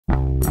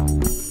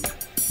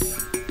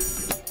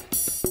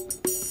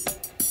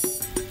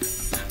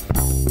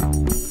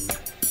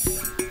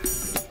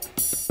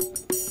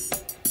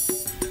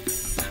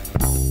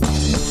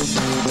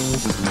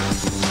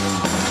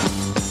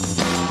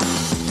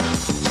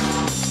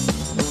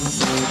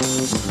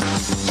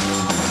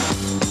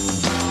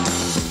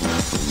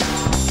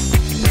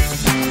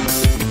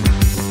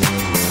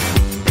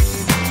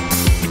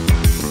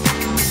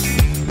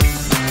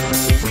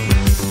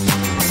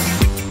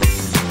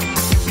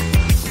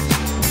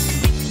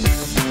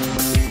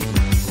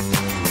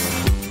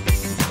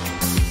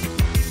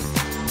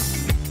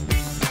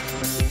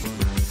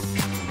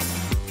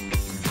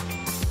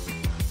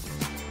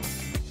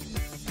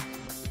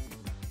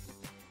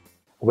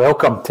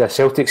Welcome to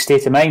Celtic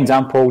State of Mind.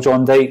 I'm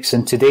John Dykes,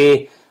 and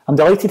today I'm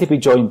delighted to be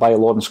joined by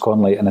Lawrence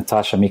Connolly and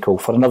Natasha Meikle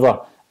for another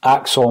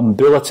Axon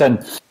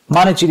Bulletin.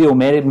 Managerial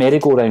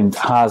merry-go-round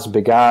has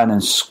begun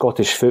in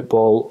Scottish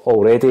football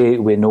already.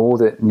 We know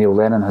that Neil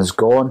Lennon has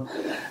gone.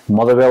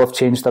 Motherwell have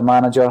changed their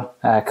manager.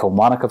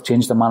 Kilmarnock have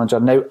changed their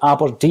manager. Now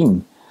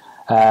Aberdeen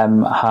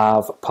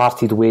have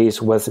parted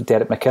ways with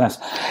Derek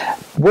McInnes.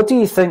 What do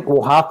you think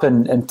will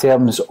happen in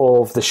terms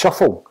of the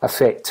shuffle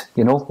effect?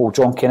 You know, will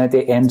John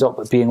Kennedy end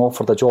up being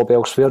offered a job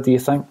elsewhere, do you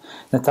think,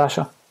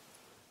 Natasha?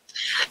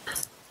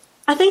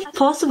 I think it's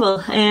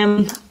possible.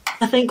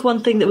 I think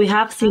one thing that we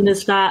have seen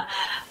is that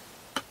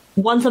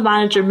once a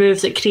manager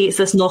moves, it creates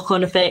this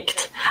knock-on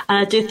effect. And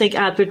I do think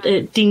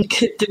Aberdeen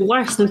could do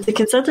worse than to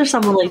consider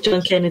someone like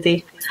John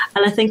Kennedy.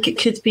 And I think it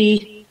could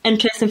be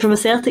interesting from a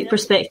Celtic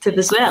perspective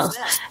as well.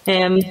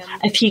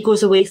 If he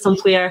goes away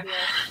somewhere,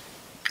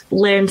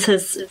 learns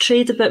his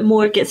trade a bit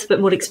more, gets a bit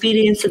more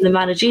experience in the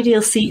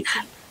managerial seat,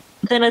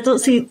 then I don't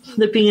see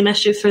there being an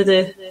issue for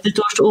the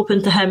door to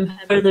open to him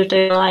further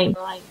down the line.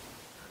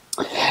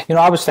 You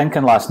know, I was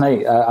thinking last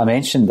night, I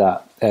mentioned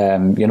that,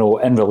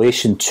 in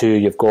relation to,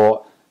 you've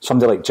got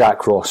somebody like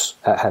Jack Ross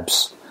at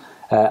Hibs.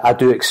 I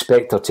do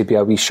expect there to be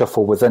a wee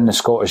shuffle within the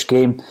Scottish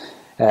game.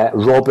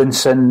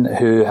 Robinson,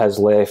 who has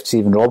left,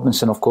 Stephen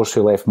Robinson, of course,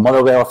 who left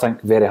Motherwell, I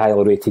think, very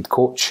highly rated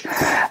coach.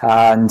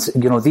 And,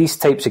 these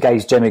types of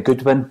guys, Jimmy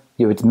Goodwin,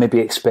 you would maybe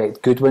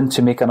expect Goodwin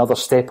to make another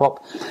step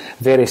up.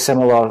 Very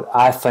similar,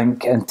 I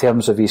think, in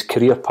terms of his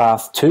career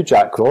path to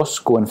Jack Ross,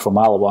 going from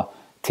Alloa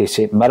to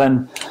St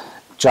Mirren.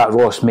 Jack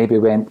Ross maybe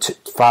went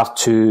far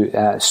too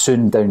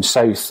soon down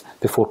south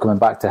before coming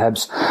back to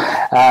Hibs.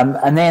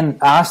 And then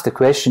I asked the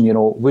question,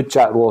 would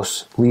Jack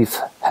Ross leave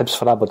Hibs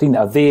for Aberdeen?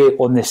 Are they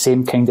on the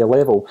same kind of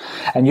level?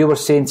 And you were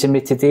saying to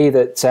me today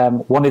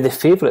that one of the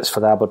favourites for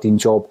the Aberdeen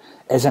job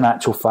is in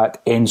actual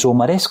fact Enzo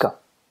Maresca.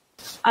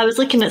 I was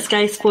looking at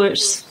Sky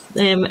Sports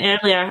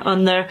earlier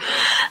on their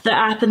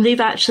app, and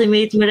they've actually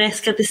made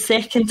Maresca the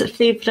second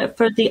favourite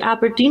for the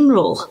Aberdeen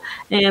role.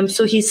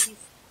 So he's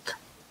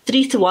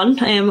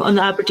 3-1 on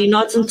the Aberdeen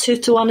odds and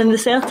 2-1 in the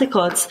Celtic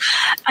odds.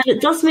 And it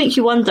does make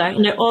you wonder.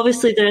 Now,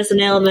 obviously, there is an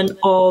element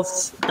of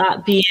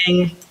that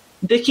being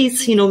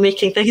bookies,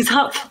 making things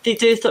up. They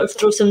do sort of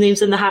throw some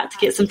names in the hat to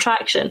get some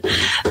traction.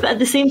 But at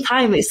the same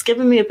time, it's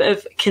given me a bit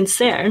of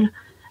concern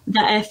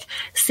that if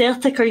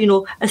Celtic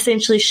are,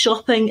 essentially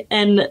shopping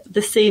in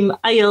the same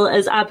aisle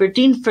as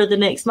Aberdeen for the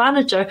next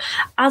manager,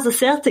 as a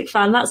Celtic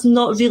fan, that's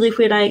not really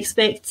where I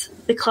expect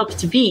the club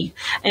to be.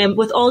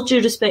 With all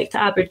due respect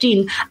to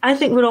Aberdeen, I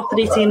think we're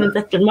operating in a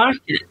different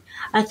market.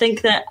 I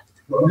think that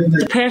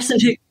the person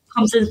who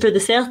comes in for the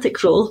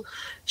Celtic role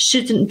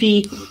shouldn't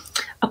be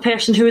a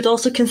person who would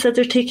also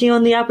consider taking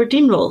on the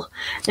Aberdeen role.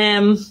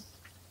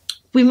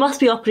 We must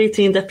be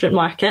operating in different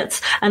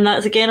markets, and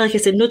that's, again, like I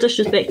said, no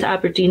disrespect to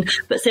Aberdeen,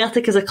 but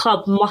Celtic as a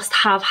club must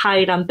have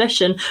higher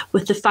ambition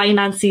with the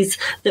finances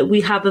that we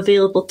have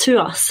available to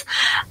us.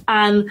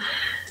 And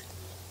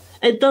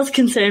it does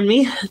concern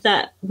me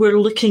that we're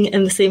looking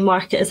in the same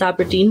market as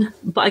Aberdeen,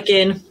 but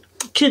again,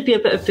 could be a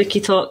bit of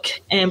bookie talk,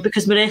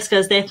 because Maresca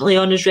is definitely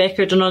on his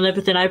record and on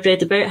everything I've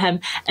read about him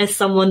as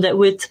someone that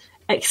would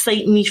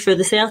excite me for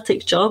the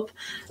Celtic job.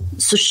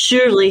 So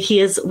surely he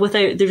is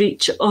without the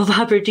reach of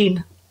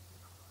Aberdeen.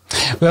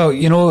 Well,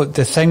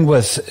 the thing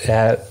with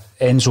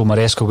Enzo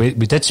Maresca, we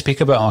did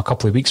speak about him a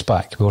couple of weeks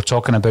back. We were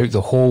talking about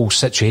the whole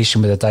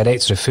situation with the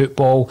director of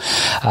football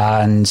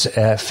and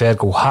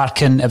Fergal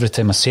Harkin. Every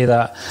time I say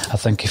that, I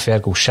think of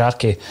Fergal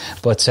Sharkey.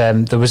 But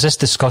there was this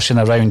discussion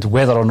around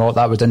whether or not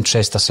that would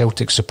interest the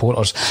Celtic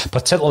supporters,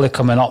 particularly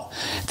coming up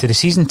to the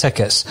season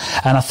tickets.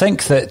 And I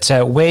think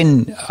that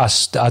when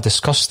I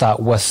discussed that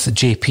with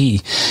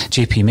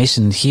JP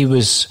Mason, he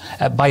was,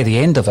 by the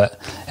end of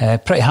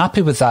it, pretty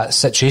happy with that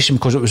situation,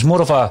 because it was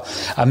more of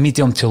a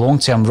medium to long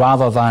term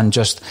rather than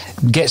just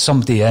get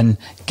somebody in,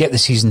 get the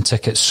season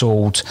tickets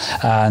sold,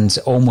 and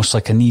almost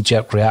like a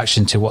knee-jerk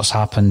reaction to what's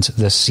happened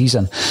this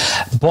season.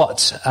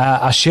 But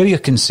I share your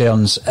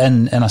concerns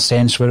in a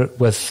sense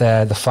with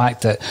the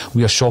fact that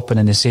we are shopping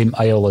in the same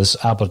aisle as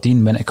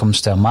Aberdeen when it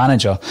comes to a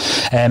manager.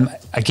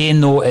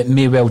 Again, though, it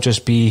may well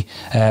just be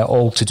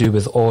all to do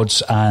with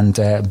odds and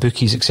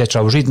bookies,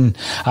 etc. I was reading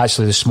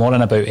actually this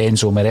morning about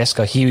Enzo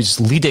Maresca. He was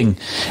leading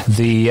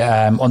the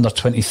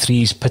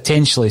under-23s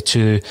potentially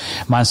to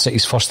Man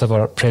City's first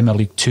ever Premier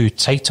League 2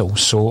 title.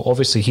 So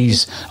obviously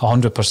he's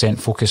 100%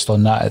 focused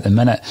on that at the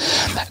minute,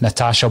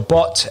 Natasha.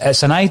 But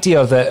it's an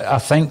idea that I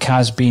think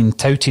has been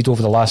touted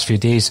over the last few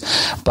days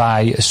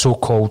by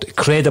so-called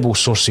credible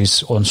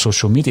sources on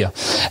social media.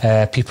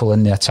 People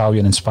in the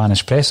Italian and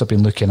Spanish press have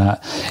been looking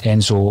at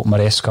Enzo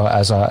Maresca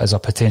as a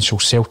potential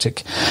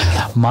Celtic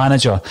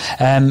manager.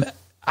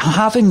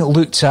 Having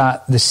looked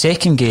at the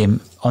second game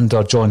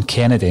under John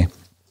Kennedy,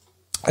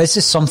 this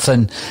is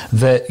something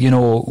that,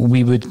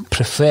 we would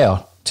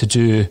prefer to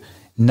do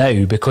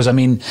now, because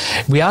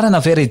we are in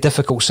a very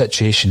difficult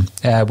situation.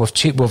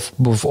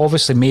 We've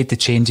obviously made the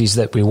changes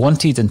that we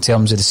wanted in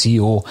terms of the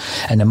CEO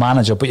and the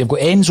manager, but you've got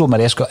Enzo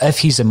Maresca, if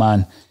he's the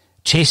man,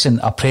 chasing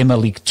a Premier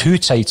League 2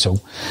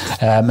 title,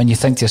 and you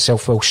think to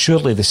yourself, well,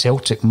 surely the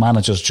Celtic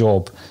manager's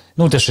job,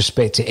 no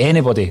disrespect to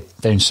anybody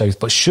down south,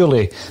 but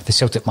surely the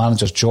Celtic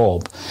manager's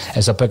job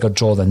is a bigger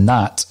draw than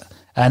that.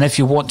 And if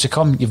you want to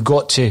come, you've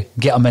got to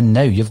get them in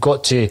now. You've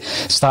got to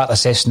start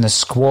assessing the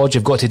squad.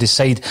 You've got to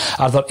decide,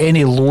 are there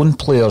any loan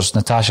players,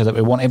 Natasha, that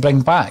we want to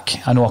bring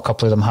back? I know a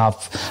couple of them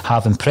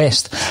have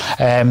impressed.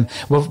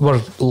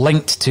 We're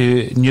linked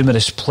to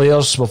numerous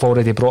players. We've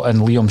already brought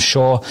in Liam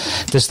Shaw.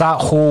 Does that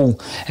whole,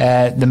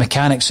 the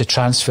mechanics of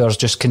transfers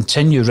just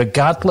continue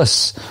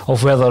regardless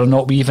of whether or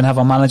not we even have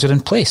a manager in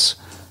place?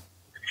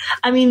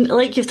 I mean,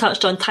 like you've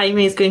touched on,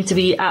 timing is going to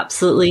be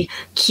absolutely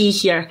key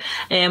here.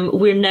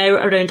 We're now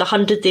around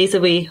 100 days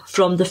away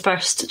from the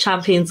first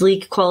Champions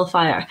League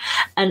qualifier.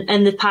 And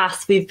in the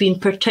past, we've been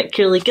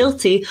particularly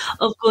guilty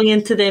of going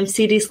into them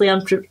seriously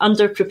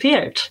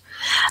underprepared.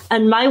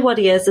 And my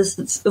worry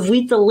is if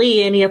we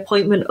delay any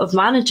appointment of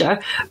manager,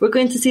 we're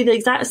going to see the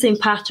exact same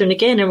pattern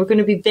again, and we're going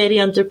to be very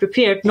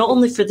underprepared, not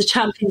only for the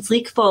Champions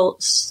League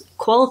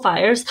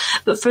qualifiers,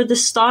 but for the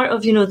start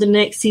of, the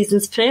next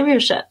season's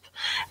Premiership.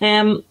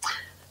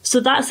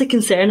 So that's a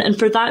concern, and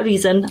for that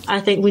reason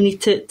I think we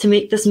need to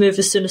make this move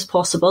as soon as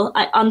possible.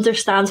 I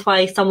understand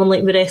why someone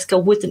like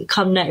Maresca wouldn't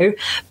come now,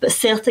 but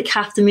Celtic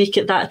have to make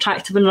it that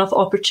attractive enough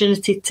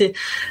opportunity to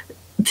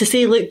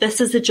say, look,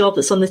 this is the job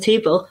that's on the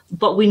table,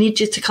 but we need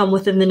you to come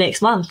within the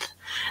next month.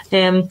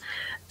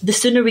 The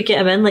sooner we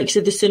get him in, like I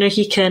said, the sooner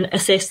he can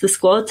assess the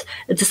squad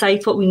and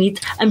decide what we need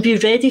and be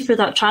ready for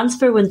that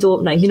transfer window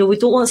opening. We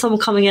don't want someone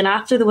coming in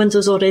after the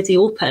window's already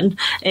open,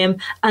 and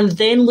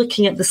then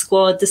looking at the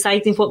squad,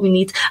 deciding what we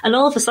need. And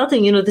all of a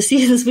sudden, the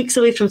season's weeks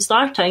away from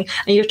starting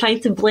and you're trying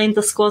to blend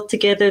a squad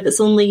together that's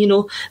only,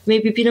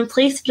 maybe been in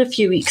place for a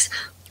few weeks.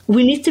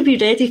 We need to be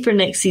ready for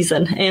next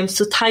season.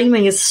 So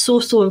timing is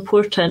so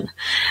important.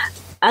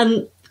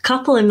 And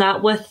coupling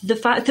that with the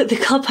fact that the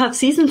club have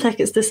season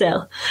tickets to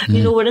sell.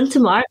 We're into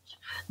March.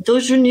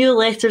 Those renewal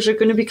letters are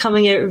going to be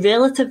coming out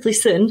relatively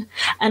soon.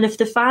 And if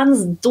the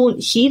fans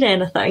don't hear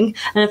anything,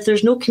 and if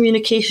there's no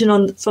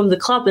communication from the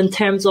club in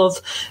terms of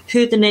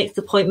who the next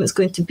appointment is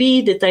going to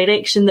be, the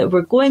direction that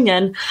we're going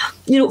in,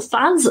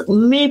 fans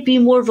may be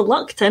more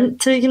reluctant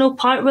to,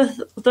 part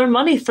with their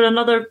money for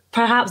another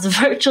perhaps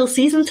virtual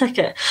season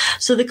ticket.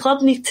 So the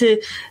club need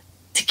to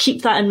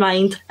keep that in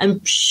mind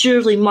and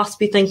surely must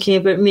be thinking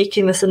about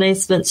making this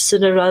announcement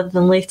sooner rather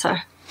than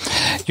later.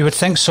 You would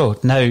think so.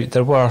 Now,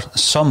 there were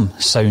some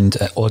sound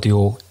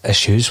audio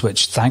issues,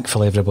 which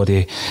thankfully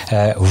everybody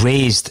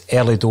raised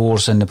early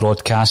doors in the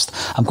broadcast.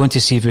 I'm going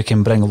to see if we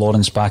can bring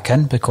Lawrence back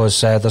in,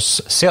 because there's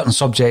certain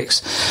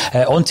subjects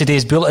on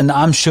today's bulletin that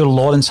I'm sure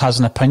Lawrence has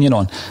an opinion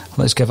on.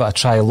 Let's give it a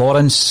try.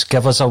 Lawrence,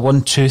 give us a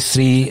 1, 2,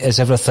 3. Is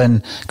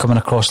everything coming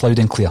across loud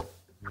and clear?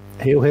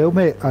 Hail,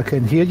 mate. I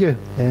can hear you.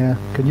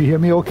 Can you hear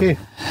me okay?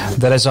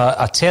 There is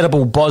a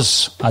terrible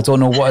buzz. I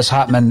don't know what is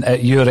happening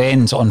at your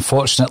end,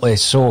 unfortunately.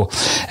 So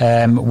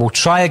we'll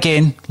try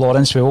again,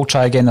 Lawrence. We will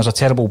try again. There's a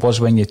terrible buzz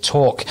when you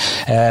talk.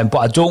 But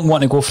I don't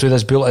want to go through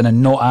this bulletin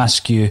and not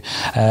ask you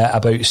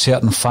about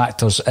certain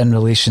factors in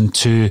relation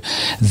to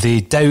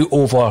the doubt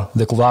over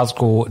the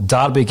Glasgow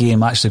Derby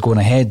game actually going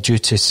ahead due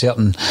to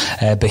certain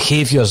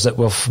behaviours that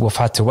we've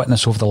had to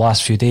witness over the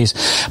last few days.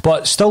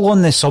 But still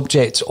on the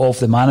subject of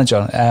the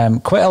manager,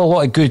 quite a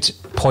lot of good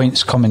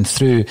points coming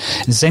through.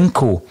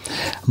 Zinco,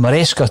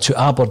 Maresca to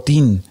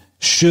Aberdeen,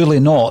 surely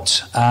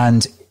not.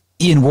 And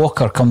Ian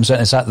Walker comes in,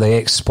 is that the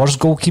ex-Spurs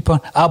goalkeeper?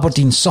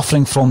 Aberdeen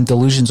suffering from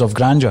delusions of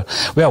grandeur.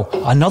 Well,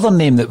 another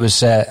name that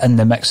was in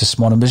the mix this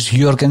morning was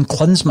Jurgen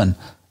Klinsmann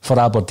for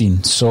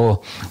Aberdeen.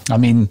 So, I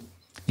mean,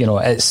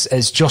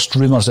 it's just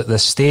rumours at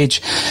this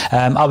stage.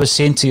 I was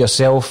saying to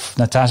yourself,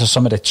 Natasha,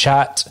 some of the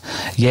chat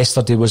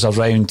yesterday was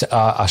around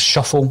a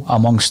shuffle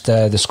amongst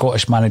the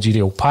Scottish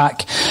managerial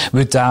pack.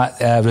 Would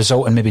that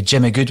result in maybe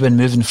Jimmy Goodwin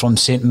moving from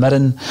St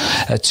Mirren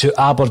to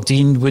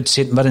Aberdeen? Would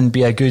St Mirren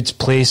be a good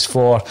place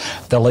for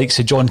the likes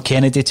of John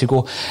Kennedy to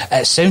go?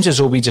 It sounds as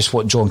though we just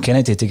want John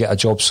Kennedy to get a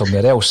job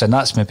somewhere else, and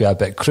that's maybe a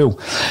bit cruel.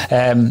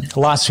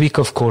 Last week,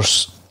 of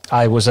course,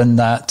 I was in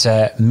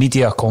that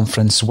media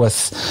conference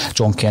with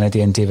John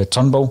Kennedy and David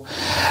Turnbull,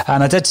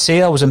 and I did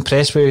say I was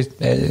impressed with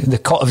the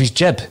cut of his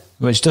jib,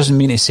 which doesn't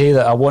mean to say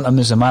that I want him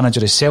as the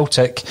manager of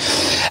Celtic.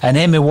 And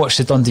then we watched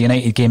the Dundee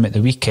United game at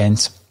the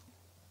weekend,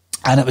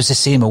 and it was the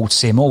same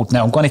old.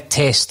 Now, I'm going to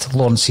test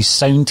Lawrence's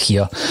sound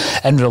here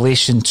in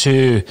relation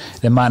to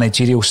the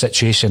managerial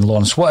situation.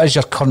 Lawrence, what is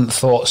your current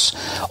thoughts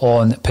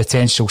on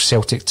potential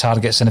Celtic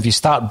targets? And if you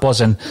start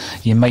buzzing,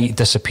 you might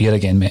disappear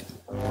again, mate.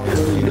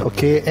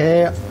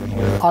 Okay,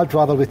 I'd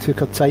rather we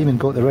took our time and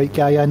got the right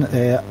guy in.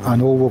 I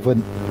know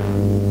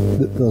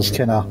there's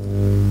kind of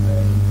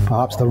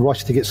perhaps the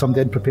rush to get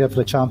somebody in prepared for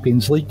the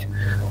Champions League,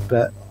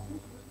 but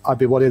I'd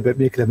be worried about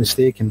making a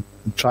mistake and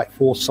try to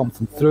force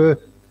something through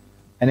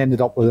and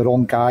ended up with the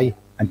wrong guy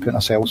and putting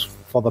ourselves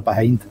further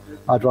behind.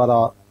 I'd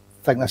rather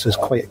think this is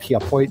quite a key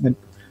appointment.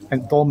 I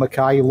think Don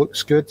Mackay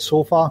looks good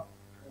so far.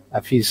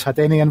 If he's had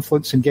any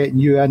influence in getting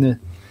you in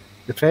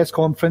the press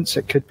conference,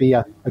 it could be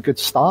a good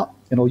start.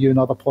 You and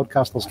other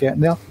podcasters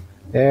getting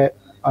there.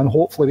 and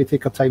hopefully we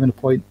take our time and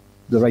appoint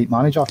the right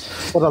manager.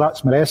 Whether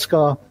that's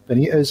Maresca,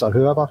 Benitez or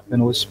whoever, who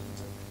knows.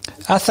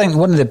 I think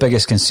one of the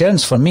biggest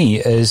concerns for me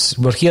is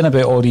we're hearing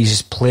about all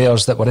these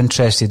players that we're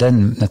interested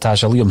in.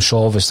 Natasha, Liam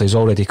Shaw obviously has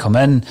already come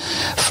in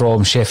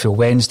from Sheffield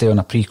Wednesday on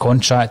a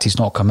pre-contract. He's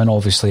not come in,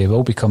 obviously he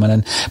will be coming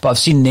in. But I've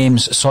seen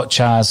names such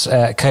as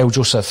Kyle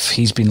Joseph.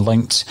 He's been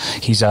linked.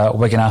 He's a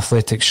Wigan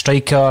Athletic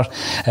striker,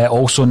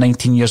 also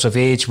 19 years of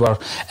age. We're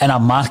in a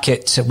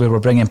market where we're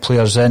bringing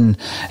players in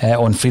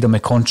on freedom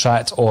of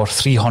contract or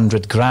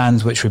 300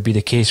 grand, which would be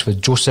the case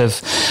with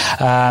Joseph.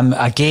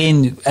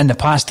 Again, in the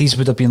past these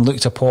would have been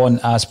looked upon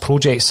as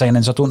project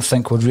signings. I don't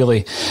think we're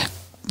really,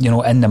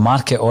 in the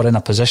market or in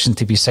a position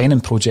to be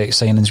signing project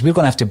signings. We're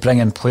going to have to bring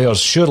in players,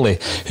 surely,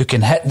 who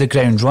can hit the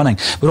ground running.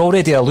 We're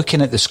already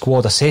looking at the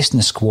squad, assessing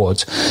the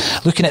squad,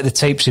 looking at the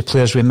types of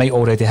players we might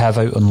already have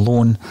out on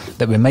loan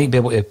that we might be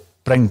able to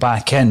bring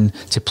back in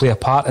to play a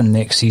part in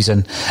next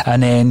season,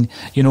 and then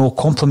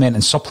complement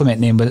and supplement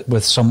them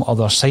with some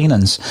other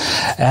signings.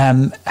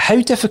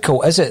 How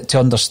difficult is it to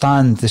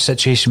understand the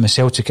situation with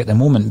Celtic at the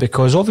moment?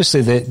 Because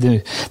obviously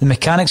the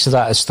mechanics of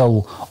that is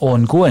still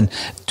ongoing.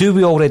 Do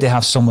we already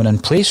have someone in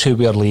place who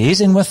we are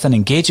liaising with and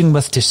engaging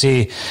with to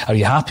say, are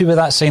you happy with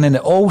that signing?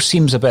 It all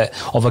seems a bit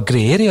of a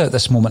grey area at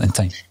this moment in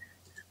time.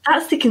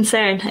 That's the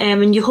concern,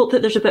 and you hope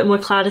that there's a bit more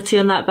clarity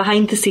on that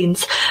behind the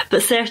scenes.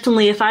 But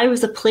certainly if I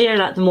was a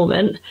player at the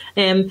moment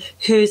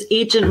whose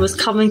agent was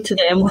coming to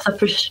them with a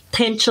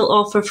potential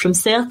offer from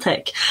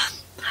Celtic,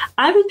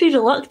 I would be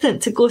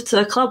reluctant to go to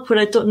a club where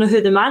I don't know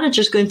who the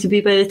manager's going to be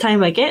by the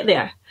time I get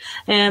there.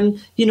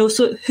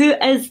 So who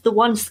is the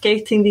one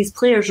scouting these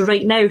players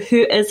right now?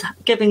 Who is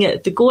giving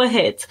it the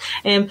go-ahead?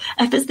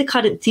 If it's the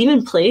current team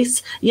in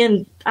place,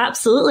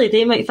 absolutely,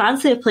 they might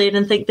fancy a player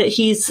and think that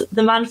he's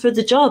the man for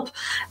the job.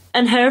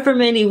 And however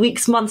many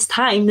weeks, months'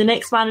 time, the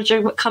next manager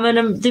might come in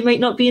and they might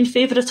not be in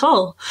favour at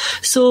all.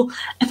 So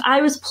if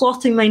I was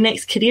plotting my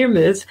next career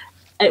move,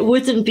 it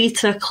wouldn't be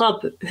to a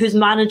club whose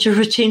manager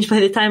would change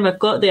by the time I've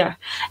got there.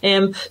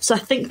 So I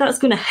think that's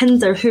going to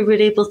hinder who we're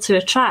able to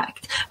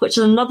attract, which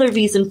is another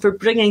reason for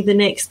bringing the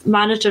next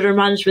manager or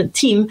management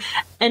team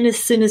in as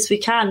soon as we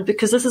can,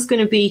 because this is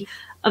going to be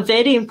a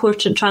very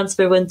important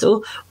transfer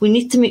window. We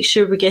need to make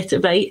sure we get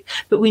it right,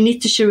 but we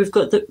need to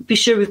be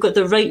sure we've got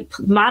the right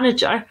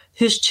manager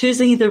who's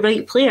choosing the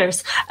right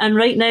players. And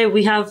right now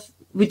we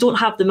don't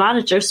have the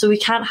manager, so we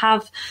can't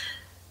have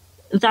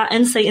that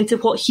insight into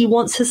what he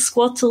wants his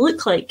squad to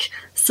look like.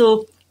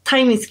 So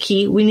time is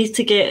key. We need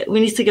to get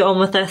on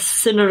with this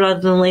sooner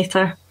rather than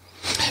later.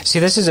 See,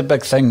 this is a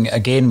big thing,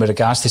 again, with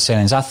regards to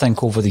signings. I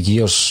think over the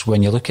years,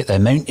 when you look at the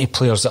amount of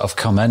players that have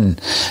come in,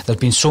 there have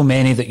been so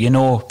many that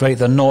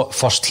they're not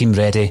first team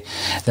ready.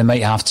 They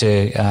might have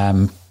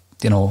to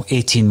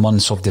 18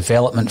 months of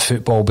development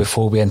football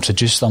before we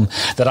introduce them.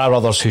 There are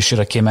others who should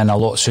have came in a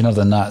lot sooner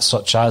than that,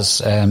 such as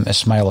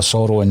Ismail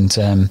Asoro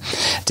and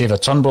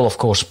David Turnbull, of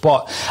course.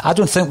 But I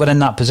don't think we're in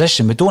that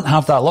position. We don't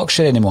have that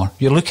luxury anymore.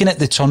 You're looking at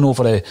the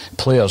turnover of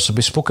players.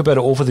 We spoke about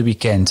it over the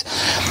weekend.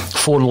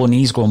 4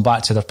 loanees going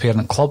back to their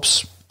parent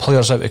clubs.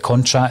 Players out of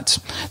contract.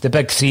 The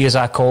big three, as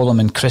I call them,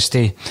 in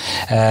Christie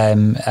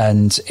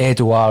and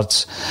Edouard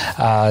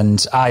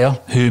and Ayer,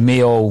 who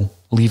may all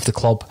leave the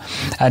club.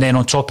 And then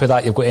on top of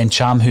that, you've got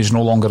Encham, who's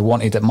no longer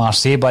wanted at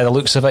Marseille by the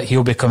looks of it.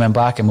 He'll be coming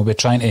back and we'll be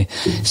trying to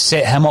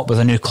set him up with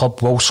a new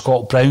club. Will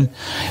Scott Brown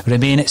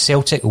remain at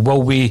Celtic?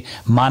 Will we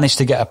manage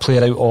to get a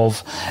player out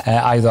of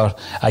either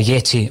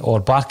Ayeti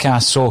or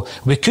Barkas? So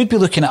we could be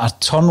looking at a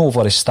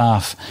turnover of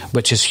staff,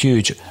 which is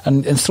huge.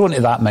 And thrown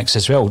into that mix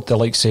as well, the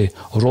likes of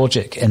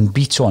Rogic and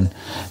Beaton,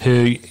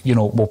 who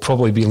will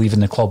probably be leaving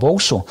the club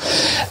also.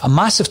 A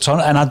massive turn,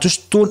 and I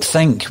just don't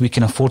think we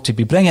can afford to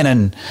be bringing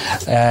in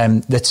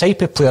the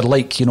type of player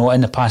like,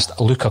 in the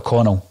past, Luke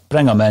O'Connell.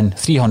 Bring him in,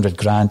 300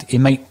 grand. He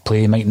might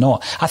play, he might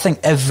not. I think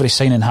every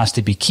signing has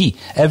to be key.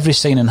 Every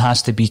signing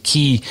has to be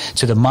key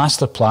to the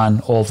master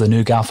plan of the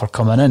new gaffer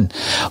coming in.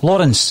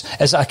 Lawrence,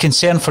 is it a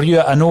concern for you?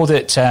 I know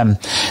that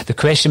the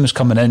question was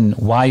coming in,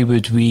 why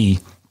would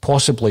we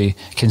possibly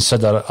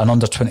consider an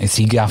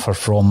under-23 gaffer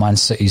from Man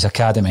City's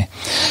academy?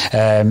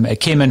 It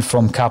came in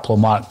from Caplo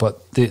Mark,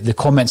 but the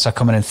comments are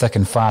coming in thick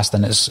and fast,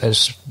 and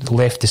it's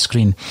left the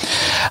screen.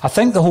 I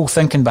think the whole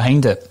thinking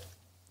behind it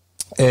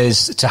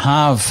is to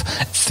have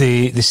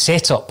the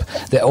setup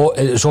that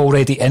is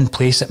already in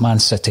place at Man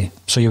City.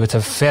 So you would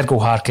have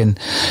Fergal Harkin,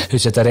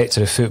 who's the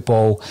director of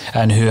football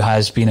and who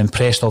has been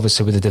impressed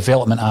obviously with the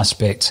development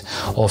aspect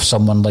of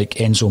someone like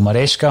Enzo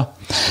Maresca.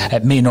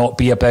 It may not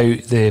be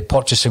about the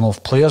purchasing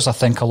of players. I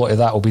think a lot of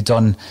that will be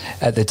done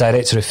at the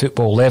director of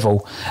football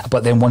level,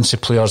 but then once the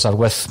players are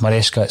with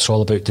Maresca, it's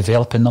all about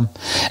developing them,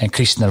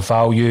 increasing their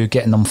value,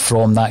 getting them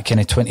from that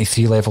kind of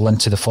 23 level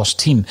into the first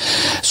team.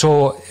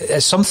 So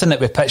it's something that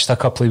we pitched a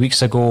couple of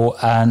weeks ago,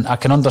 and I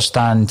can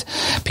understand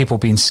people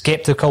being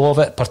sceptical of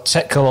it,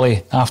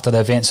 particularly after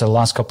the events of the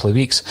last couple of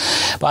weeks.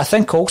 But I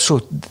think also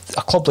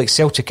a club like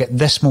Celtic at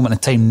this moment in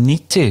time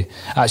need to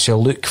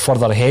actually look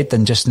further ahead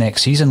than just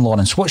next season.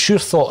 Lawrence, what's your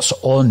thoughts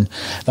on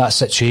that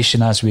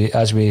situation as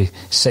we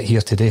sit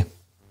here today?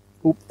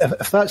 Well,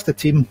 if that's the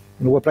team,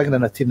 we're bringing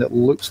in a team that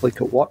looks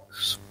like it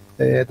works.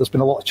 There's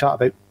been a lot of chat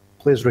about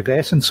players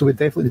regressing, so we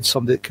definitely need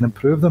somebody that can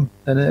improve them.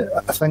 And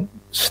I think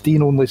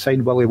Steen only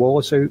signed Willie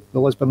Wallace out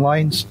the Lisbon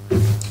Lions.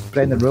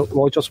 Brendan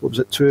Rodgers, what was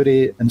it,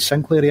 Toure and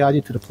Sinclair he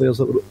added to the players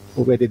that were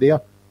already there.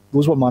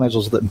 Those were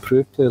managers that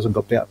improved players and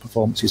got better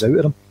performances out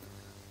of them.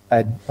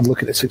 And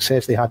look at the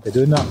success they had by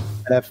doing that.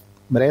 And if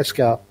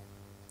Maresca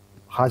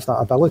has that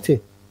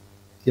ability,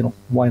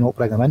 why not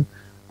bring him in?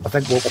 I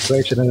think what we're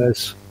questioning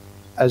is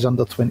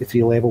under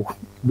 23 level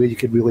where you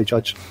can really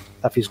judge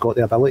if he's got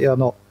the ability or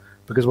not.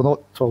 Because we're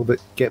not talking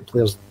about getting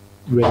players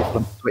ready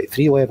for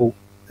 23 level.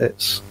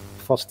 It's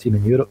first team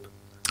in Europe.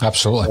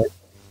 Absolutely.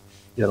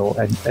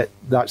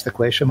 That's the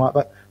question mark.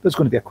 But there's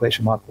going to be a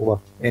question mark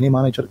over any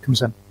manager that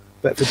comes in.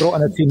 But if we brought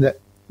in a team that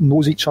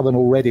knows each other and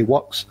already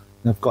works,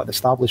 and they've got an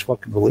established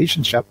working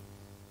relationship,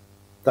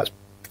 that's,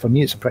 for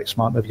me, it's a pretty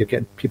smart move. You're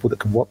getting people that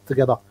can work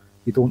together.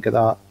 You don't get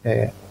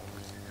that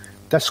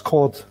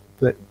discord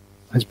that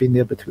has been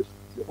there between,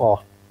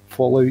 or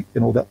fallout,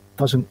 that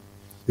doesn't,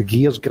 the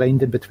gears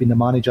grinding between the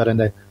manager and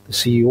the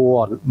CEO,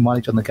 or the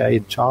manager and the guy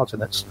in charge,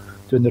 and it's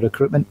doing the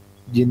recruitment.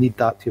 You need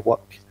that to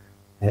work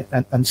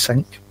in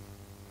sync.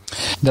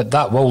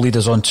 That will lead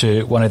us on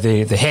to one of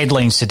the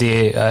headlines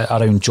today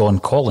around John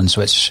Collins,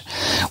 which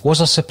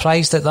was a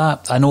surprise at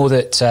that. I know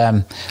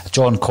that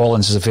John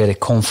Collins is a very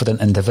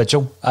confident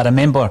individual. I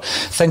remember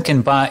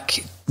thinking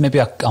back maybe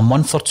a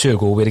month or two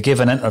ago where he gave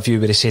an interview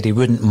where he said he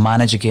wouldn't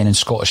manage again in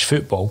Scottish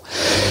football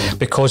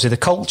because of the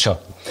culture.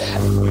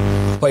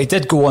 But he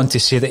did go on to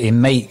say that he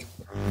might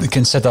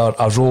consider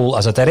a role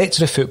as a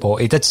director of football.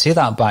 He did say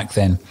that back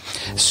then.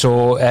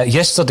 So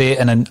yesterday,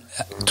 in a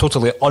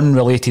totally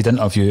unrelated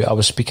interview, I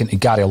was speaking to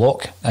Gary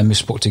Locke, and we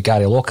spoke to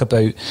Gary Locke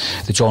about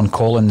the John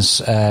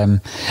Collins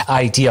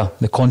idea,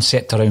 the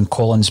concept around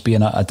Collins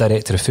being a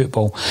director of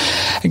football.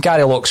 And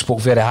Gary Locke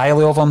spoke very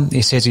highly of him.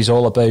 He says he's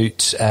all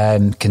about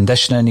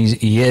conditioning.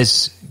 He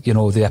is,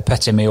 the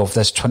epitome of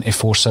this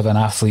 24/7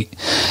 athlete.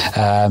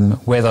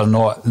 Whether or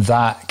not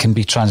that can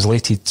be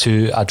translated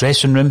to a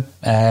dressing room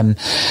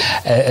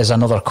is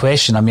another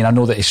question. I mean, I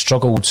know that he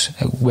struggled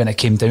when it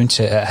came down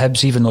to it at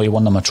Hibs, even though he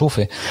won them a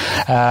trophy.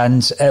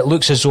 And it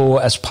looks as though,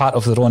 as part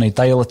of the Ronnie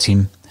Dyler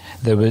team,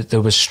 there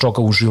was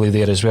struggles really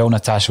there as well,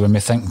 Natasha, when we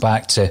think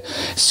back to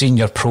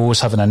senior pros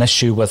having an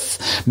issue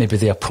with maybe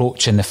the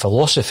approach and the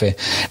philosophy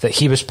that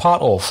he was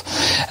part of.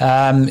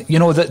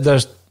 That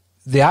there's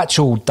the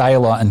actual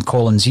Dyler and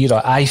Collins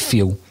era, I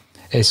feel,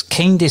 is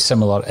kind of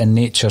similar in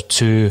nature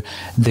to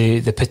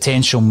the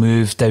potential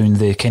move down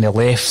the kind of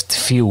left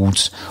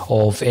fields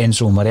of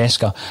Enzo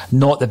Maresca.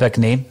 Not the big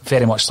name,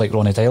 very much like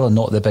Ronnie Dyler,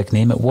 not the big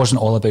name. It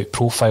wasn't all about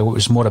profile, it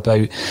was more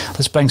about,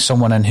 let's bring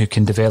someone in who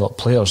can develop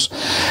players.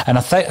 And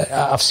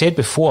I've said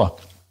before,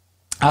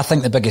 I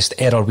think the biggest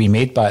error we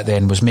made back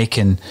then was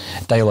making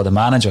Dyler the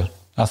manager.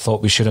 I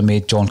thought we should have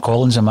made John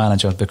Collins a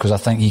manager because I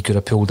think he could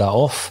have pulled that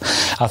off.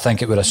 I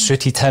think it would have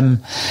suited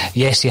him.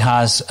 Yes, he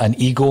has an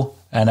ego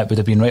and it would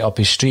have been right up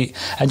his street.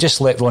 And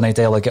just let Ronnie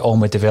Dyler get on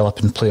with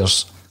developing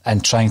players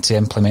and trying to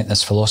implement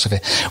this philosophy.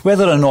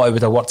 Whether or not it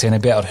would have worked any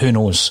better, who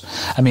knows?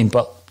 I mean,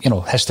 but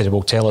history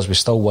will tell us we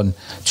still won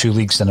 2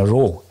 leagues in a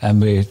row,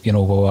 and we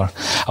were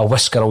a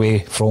whisker away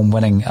from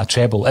winning a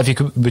treble. If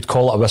you would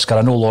call it a whisker,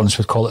 I know Lawrence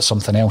would call it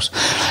something else.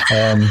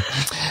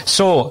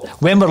 So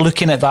when we're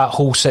looking at that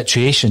whole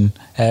situation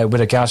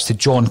with regards to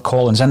John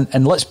Collins,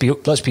 and let's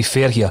be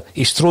fair here,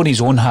 he's thrown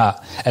his own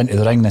hat into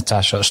the ring,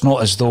 Natasha. It's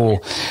not as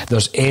though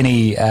there's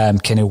any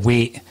kind of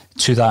weight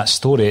to that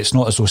story. It's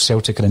not as though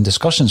Celtic are in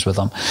discussions with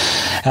him.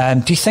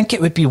 Do you think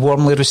it would be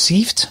warmly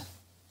received?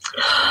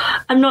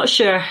 I'm not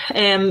sure.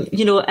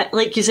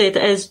 Like you said,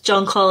 it is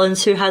John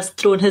Collins who has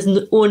thrown his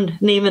own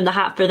name in the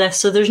hat for this.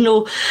 So there's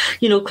no,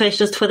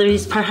 question as to whether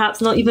he's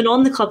perhaps not even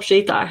on the club's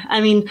radar.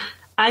 I mean,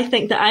 I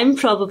think that I'm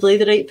probably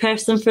the right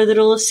person for the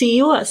role of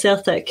CEO at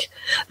Celtic.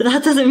 But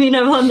that doesn't mean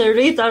I'm on their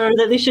radar or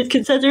that they should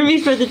consider me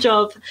for the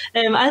job.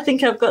 I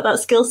think I've got that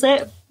skill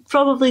set.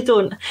 Probably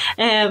don't.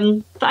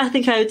 But I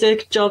think I would do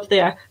a job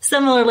there.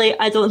 Similarly,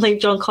 I don't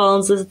think John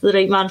Collins is the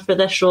right man for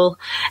this role.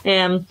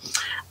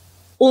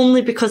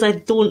 Only because I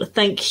don't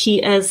think he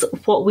is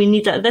what we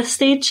need at this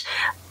stage.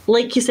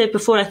 Like you said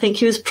before, I think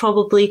he was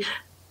probably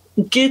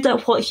good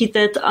at what he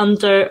did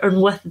under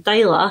and with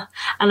Dyler,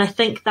 and I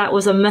think that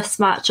was a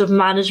mismatch of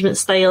management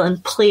style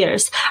and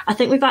players. I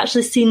think we've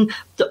actually seen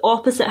the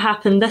opposite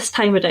happen this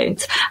time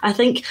around. I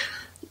think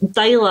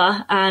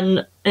Dyler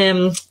and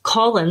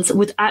Collins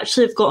would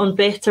actually have gotten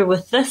better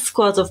with this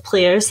squad of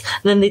players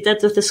than they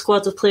did with the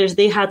squad of players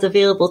they had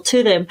available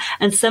to them.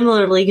 And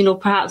similarly,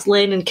 perhaps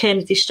Lennon,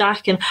 Kennedy,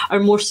 Strachan are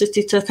more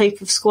suited to a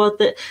type of squad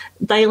that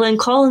Dyler and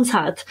Collins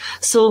had.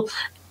 So,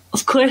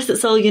 of course,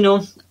 it's all,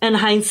 in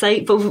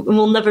hindsight, but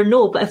we'll never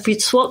know. But if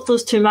we'd swapped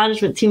those two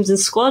management teams and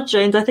squads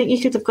round, I think you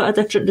could have got a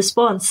different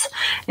response.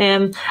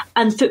 And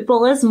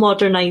football is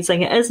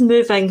modernising. It is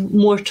moving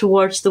more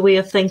towards the way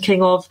of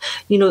thinking of,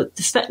 the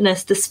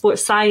fitness, the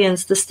sports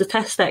science, the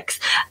statistics.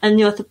 And,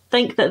 I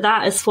think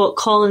that is what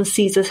Collins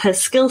sees as his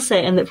skill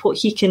set and that what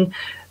he can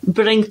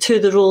bring to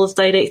the role of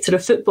director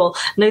of football.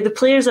 Now, the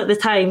players at the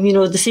time,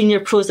 the senior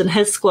pros in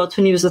his squad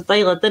when he was with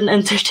Dyla, didn't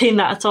entertain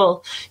that at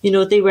all.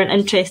 They weren't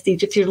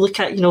interested. If you look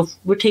at,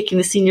 we're taking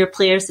the senior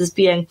players as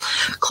being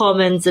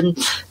Commons and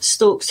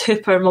Stokes,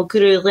 Hooper,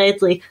 Mulgrew,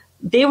 Ledley.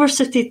 They were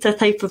suited to a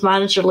type of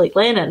manager like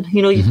Lennon.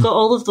 You've got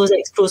all of those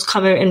ex-pros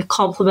come out and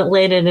compliment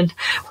Lennon and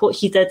what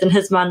he did in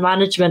his man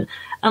management.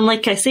 And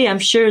like I say, I'm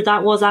sure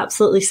that was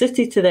absolutely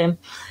suited to them.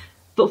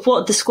 But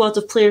what the squad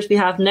of players we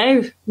have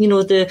now,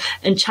 the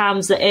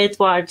Nchams, the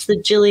Edwards, the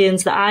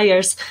Gillians, the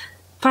Ayers,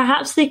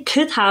 perhaps they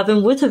could have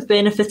and would have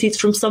benefited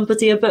from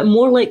somebody a bit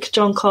more like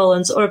John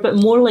Collins or a bit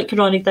more like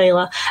Ronnie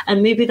Dyla,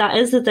 and maybe that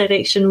is the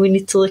direction we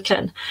need to look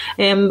in.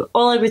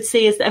 All I would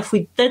say is that if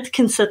we did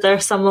consider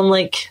someone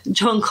like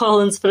John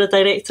Collins for a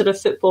director of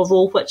football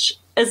role, which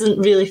isn't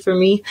really for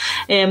me,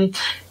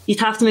 you'd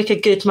have to make a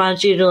good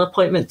managerial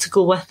appointment to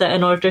go with it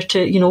in order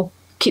to,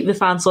 keep the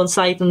fans on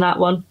side in that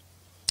one.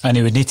 And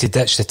he would need to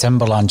ditch the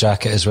Timberland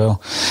jacket as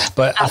well.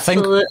 But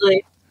Absolutely. I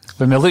think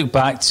when we look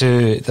back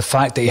to the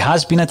fact that he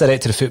has been a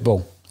director of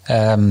football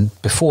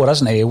before,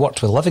 hasn't he? He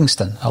worked with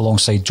Livingston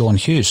alongside John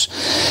Hughes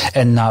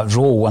in that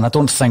role, and I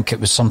don't think it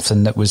was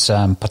something that was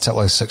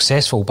particularly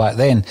successful back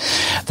then.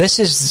 This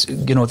is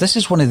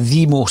one of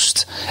the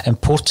most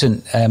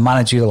important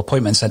managerial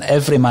appointments, and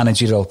every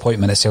managerial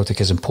appointment at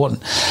Celtic is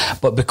important.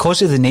 But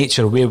because of the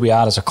nature of where we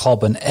are as a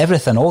club and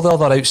everything, all the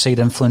other outside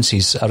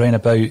influences around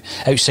about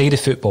outside of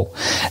football,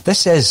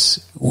 this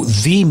is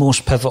the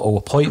most pivotal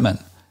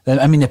appointment.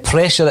 I mean, the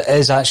pressure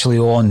is actually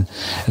on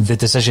the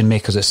decision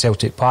makers at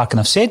Celtic Park. And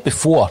I've said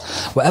before,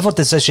 whatever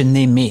decision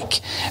they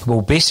make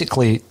will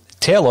basically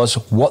tell us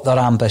what their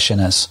ambition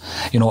is.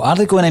 Are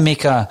they going to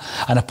make an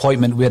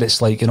appointment where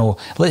it's like,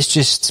 let's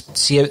just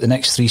see out the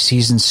next 3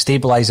 seasons,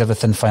 stabilise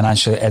everything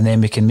financially, and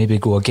then we can maybe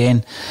go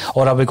again?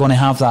 Or are we going to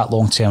have that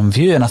long-term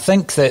view? And I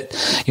think that,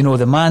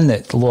 the man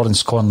that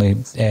Lawrence Connolly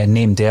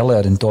named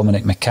earlier, in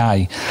Dominic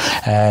Mackay,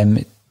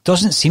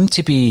 doesn't seem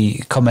to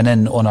be coming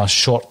in on a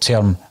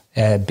short-term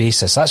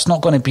basis. That's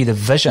not going to be the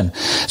vision.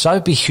 So I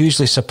would be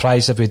hugely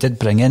surprised if we did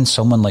bring in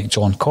someone like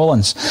John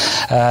Collins.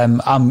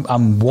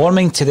 I'm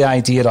warming to the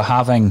idea of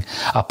having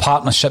a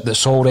partnership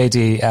that's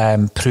already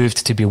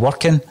proved to be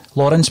working,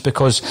 Lawrence,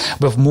 because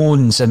we've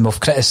moaned and we've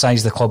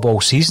criticised the club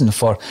all season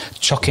for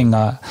chucking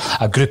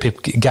a group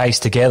of guys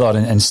together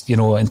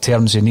in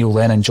terms of Neil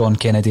Lennon, John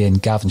Kennedy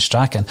and Gavin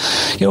Strachan.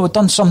 We've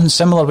done something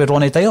similar with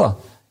Ronnie Dyla,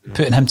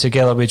 putting him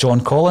together with John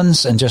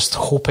Collins and just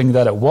hoping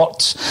that it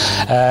worked.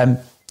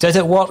 Did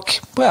it work?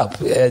 Well,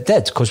 it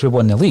did, because we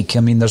won the league.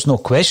 I mean, there's no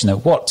question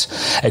it worked.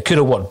 It could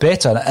have worked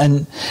better.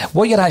 And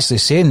what you're actually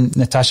saying,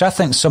 Natasha, I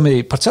think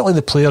particularly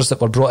the players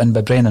that were brought in by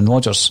Brendan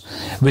Rodgers,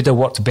 would have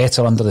worked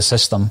better under the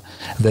system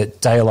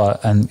that Dyla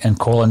and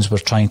Collins were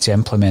trying to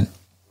implement.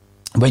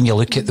 When you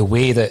look at the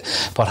way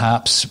that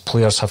perhaps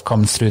players have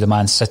come through the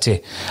Man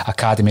City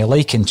Academy,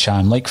 like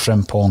Ncham, like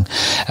Frimpong,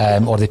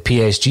 or the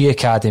PSG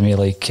Academy,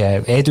 like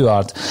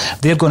Eduard,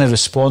 they're going to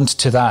respond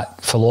to that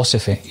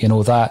philosophy,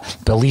 that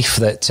belief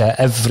that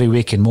every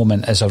waking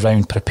moment is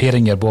around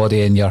preparing your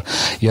body and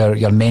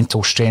your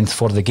mental strength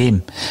for the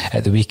game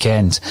at the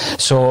weekend.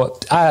 So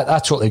I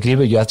totally agree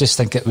with you. I just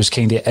think it was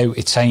kind of out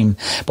of time.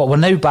 But we're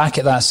now back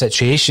at that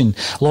situation.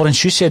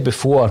 Lawrence, you said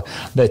before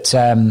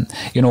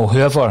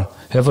that,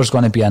 whoever's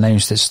going to be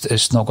announced,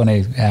 it's not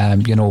going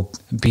to,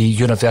 be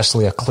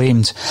universally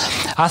acclaimed.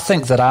 I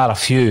think there are a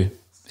few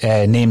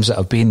names that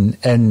have been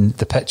in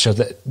the picture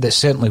that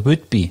certainly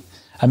would be.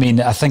 I mean,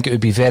 I think it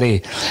would be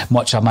very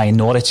much a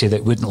minority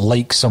that wouldn't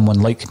like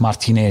someone like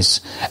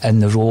Martinez in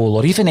the role,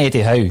 or even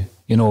Eddie Howe,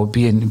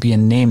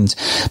 being named.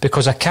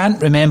 Because I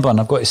can't remember, and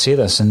I've got to say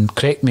this, and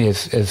correct me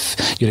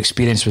if your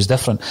experience was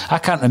different, I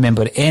can't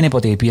remember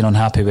anybody being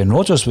unhappy when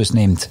Rodgers was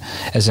named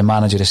as the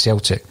manager of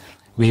Celtic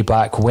way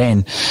back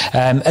when.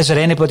 Is there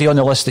anybody on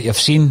the list that you've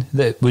seen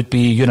that would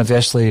be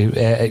universally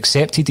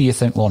accepted, do you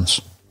think,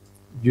 Lawrence?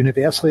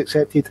 Universally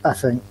accepted? I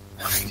think,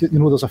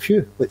 there's a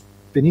few, like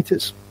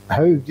Benitez.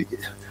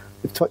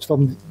 We've touched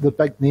on the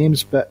big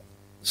names, but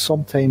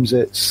sometimes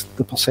it's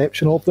the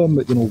perception of them,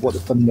 what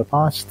they've done in the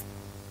past.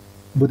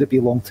 Would it be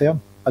long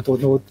term? I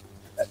don't know.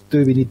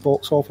 Do we need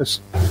box office?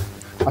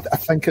 I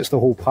think it's the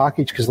whole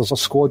package, because there's a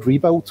squad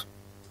rebuild.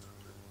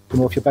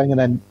 If you're bringing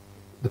in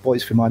the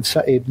boys from Man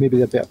City, maybe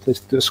they're a better place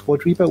to do a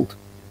squad rebuild.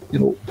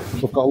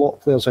 We've got a lot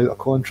of players out of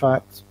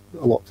contract,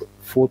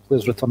 four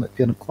players returning to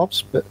parent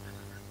clubs, but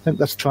I think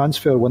this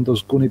transfer window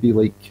is going to be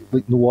like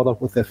no other,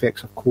 with the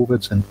effects of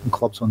COVID and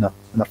clubs on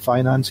their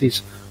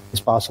finances.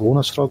 There's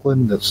Barcelona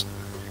struggling. There's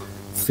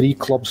 3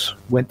 clubs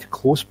went to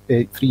close,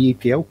 3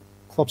 APL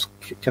clubs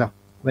kind of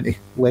went to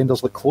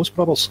lenders like Close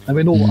Brothers, and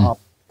we know what are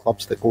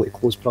clubs that go to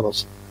Close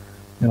Brothers.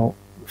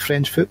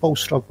 French football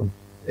struggling.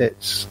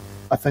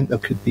 I think there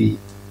could be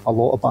a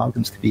lot of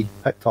bargains to be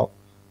picked up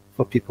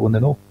for people in the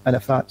know, and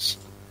if that's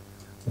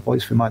the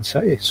boys from Man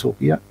City, so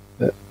be it.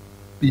 But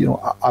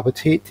I would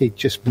hate to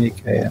just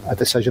make a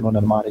decision on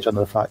a manager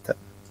under the fact that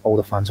all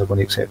the fans are going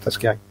to accept this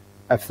guy.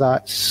 If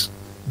that's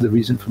the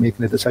reason for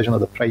making a decision or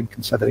the prime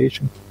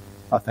consideration,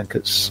 I think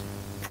it's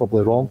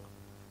probably wrong.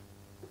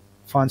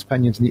 fans'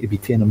 opinions need to be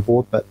taken on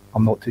board, but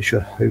I'm not too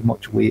sure how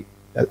much weight.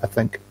 I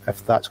think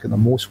if that's got the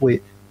most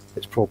weight,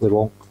 it's probably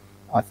wrong.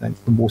 I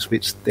think the most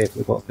weight's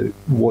definitely got about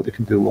what they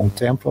can do long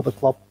term for the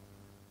club.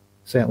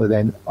 Certainly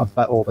then a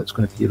bit of it's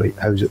going to be, right,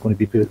 how's it going to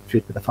be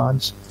viewed by the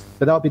fans?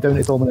 But that'll be down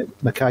to Dominic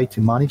Mackay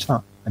to manage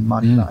that and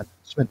manage that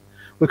announcement.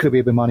 Look at the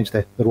way we managed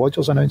the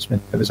Rodgers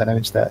announcement. It was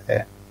announced at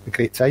a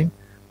great time.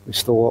 We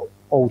saw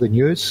all the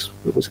news.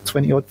 It was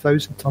 20-odd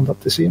thousand turned up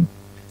to see him.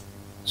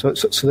 So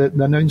the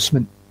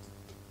announcement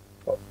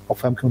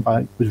of him coming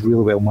back was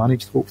really well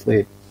managed.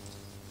 Hopefully,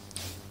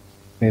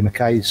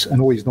 Mackay's, I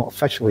know he's not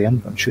officially in,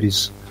 but I'm sure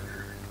he's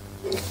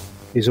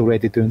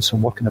already doing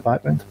some work in the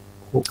background.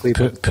 Hopefully,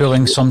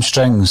 pulling some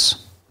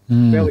strings.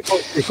 Well,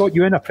 he got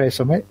you in a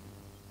presser, mate.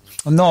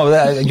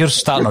 No, you're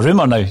starting a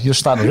rumour now.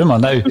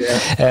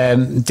 Yeah.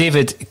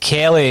 David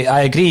Kelly,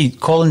 I agree,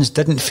 Collins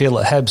didn't fail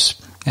at Hibs.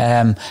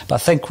 But I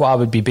think what I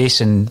would be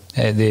basing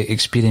the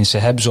experience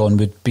of Hibs on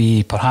would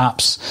be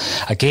perhaps,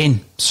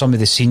 again, some of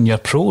the senior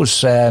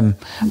pros.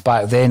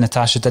 Back then,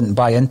 Natasha didn't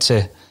buy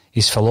into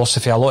his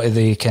philosophy. A lot of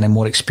the kind of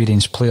more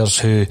experienced players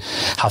who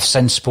have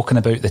since spoken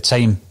about the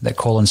time that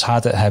Collins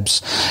had at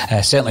Hibs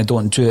certainly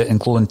don't do it in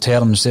glowing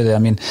terms, do they? I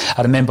mean,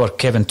 I remember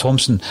Kevin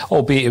Thompson,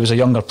 albeit he was a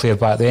younger player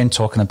back then,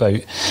 talking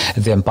about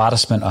the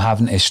embarrassment of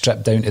having to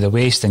strip down to the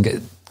waist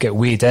and get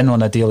weighed in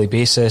on a daily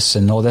basis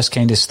and all this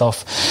kind of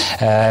stuff.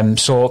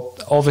 So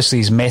obviously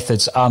his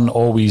methods aren't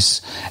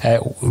always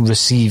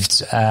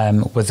received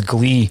with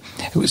glee,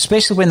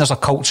 especially when there's a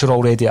culture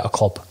already at a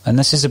club. And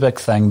this is a big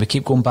thing. We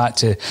keep going back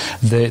to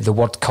the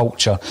word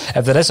culture.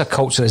 If there is a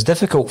culture, it's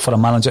difficult for a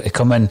manager to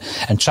come in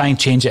and try and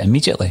change it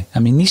immediately. I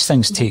mean, these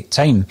things take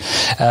time.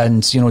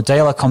 And, you know,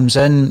 Dyla comes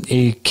in,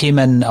 he came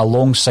in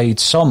alongside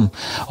some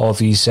of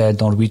his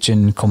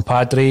Norwegian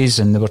compadres,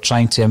 and they were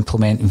trying to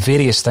implement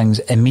various things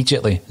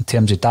immediately in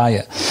terms of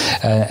diet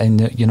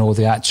and, you know,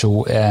 the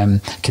actual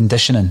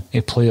conditioning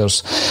of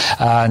players.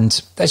 And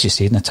as you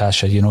said,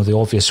 Natasha, you know, the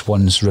obvious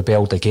ones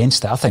rebelled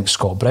against it. I think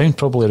Scott Brown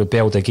probably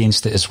rebelled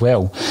against it as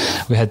well.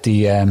 We had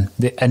the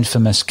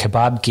infamous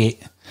kebab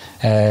gate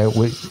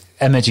with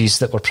images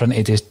that were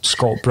printed of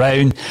Scott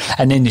Brown,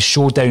 and then the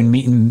showdown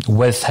meeting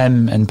with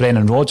him and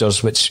Brendan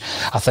Rodgers, which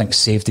I think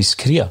saved his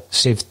career,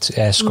 saved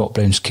Scott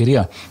Brown's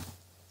career.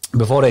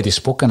 We've already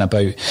spoken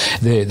about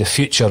the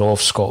future of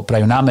Scott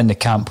Brown. I'm in the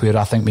camp where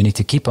I think we need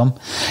to keep him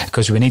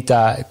because we need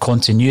that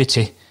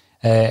continuity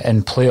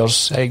in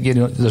players. You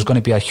know, there's going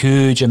to be a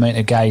huge amount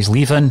of guys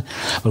leaving.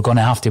 We're going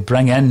to have to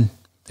bring in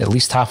at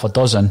least half a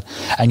dozen,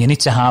 and you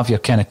need to have your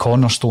kind of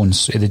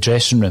cornerstones in the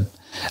dressing room.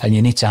 And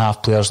you need to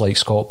have players like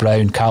Scott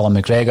Brown, Callum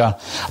McGregor.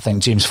 I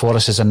think James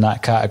Forrest is in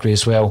that category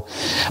as well.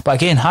 But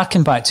again,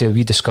 harking back to a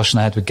wee discussion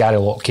I had with Gary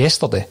Locke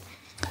yesterday,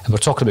 and we're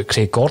talking about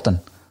Craig Gordon.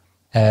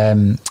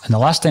 And the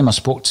last time I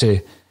spoke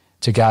to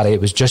Gary, it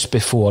was just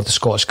before the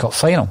Scottish Cup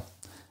final.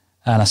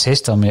 And I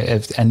says to him,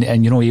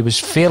 and you know, he was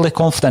fairly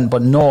confident,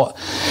 but not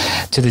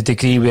to the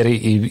degree where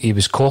he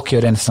was cocky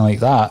or anything like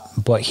that,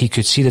 but he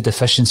could see the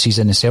deficiencies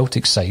in the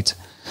Celtic side.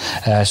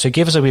 So he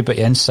gave us a wee bit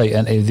of insight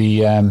into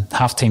the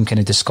half-time kind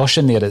of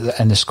discussion there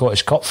in the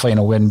Scottish Cup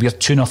final when we're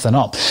 2-0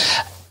 up.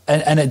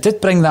 And it did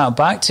bring that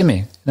back to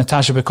me,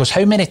 Natasha, because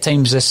how many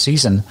times this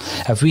season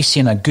have we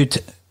seen a good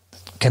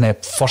kind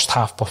of first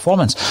half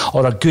performance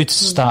or a good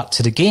start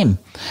to the game?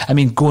 I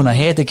mean, going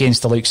ahead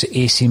against the likes of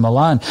AC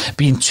Milan,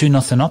 being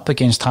 2-0 up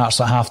against Hearts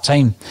at half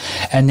time,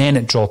 and then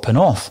it dropping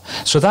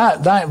off. So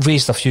that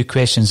raised a few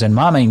questions in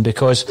my mind,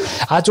 because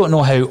I don't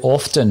know how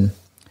often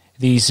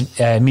these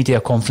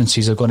media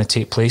conferences are going to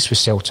take place with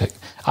Celtic.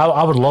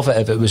 I would love it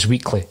if it was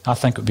weekly. I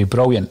think it would be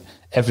brilliant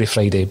every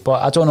Friday,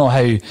 but I don't know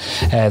how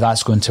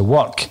that's going to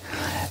work.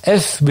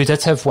 If we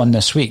did have one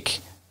this week,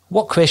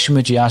 what question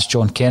would you ask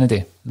John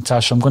Kennedy?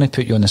 Natasha, I'm going to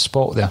put you on the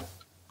spot there,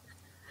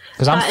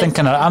 because I'm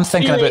thinking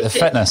really about the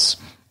fitness.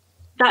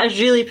 That is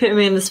really putting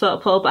me on the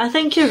spot, Paul. But I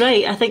think you're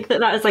right. I think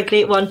that is a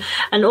great one,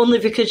 and only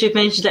because you've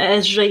mentioned it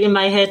is right in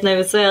my head now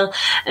as well.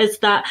 Is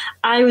that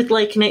I would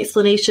like an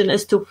explanation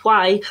as to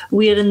why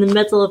we're in the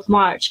middle of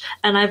March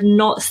and I've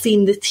not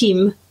seen the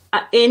team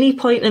at any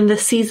point in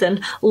this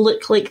season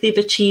look like they've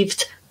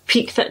achieved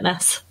peak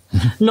fitness.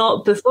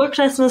 Not before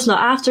Christmas,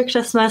 not after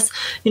Christmas.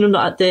 You know,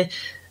 not at the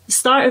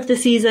start of the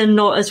season,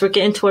 not as we're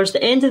getting towards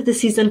the end of the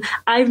season.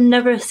 I've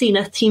never seen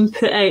a team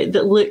put out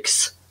that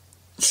looks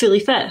fully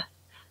fit.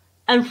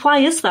 And why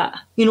is that?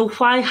 You know,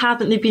 why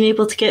haven't they been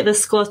able to get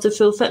this squad to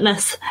full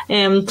fitness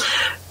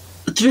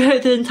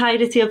throughout the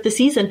entirety of the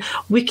season?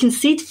 We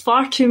concede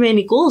far too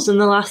many goals in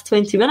the last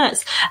 20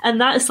 minutes. And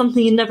that is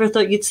something you never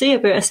thought you'd say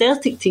about a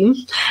Celtic team,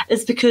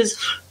 is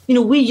because, you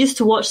know, we used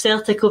to watch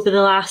Celtic over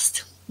the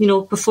last, you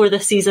know, before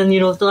this season, you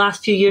know, the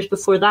last few years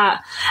before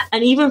that.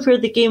 And even where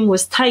the game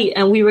was tight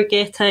and we were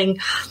getting,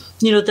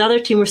 you know, the other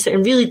team were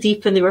sitting really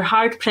deep and they were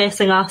hard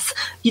pressing us,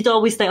 you'd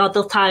always think, oh,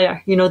 they'll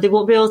tire. You know, they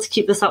won't be able to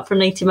keep this up for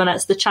 90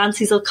 minutes. The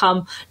chances will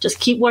come. Just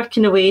keep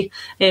working away,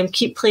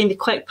 keep playing the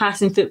quick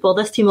passing football.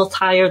 This team will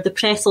tire. The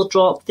press will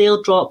drop.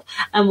 They'll drop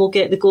and we'll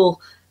get the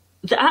goal.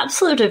 the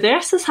absolute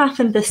reverse has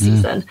happened this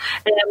season.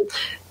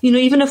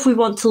 Even if we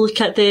want to look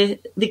at the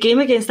game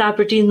against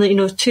Aberdeen,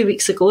 2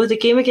 weeks ago, the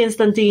game against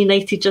Dundee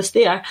United just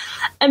there,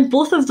 in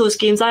both of those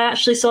games, I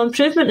actually saw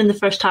improvement in the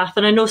first half.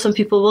 And I know some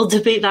people will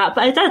debate that,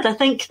 but I did. I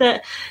think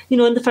that,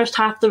 in the first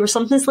half, there was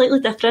something slightly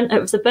different.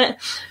 It was a bit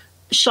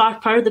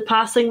sharper. The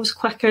passing was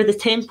quicker. The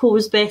tempo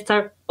was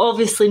better.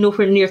 Obviously,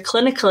 nowhere near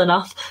clinical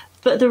enough,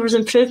 but there was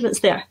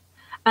improvements there.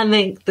 And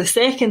then the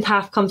second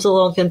half comes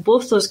along in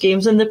both those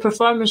games and the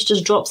performance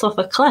just drops off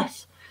a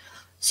cliff.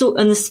 So,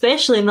 and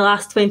especially in the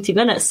last 20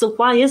 minutes. So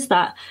why is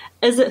that?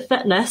 Is it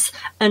fitness?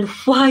 And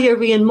why are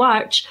we in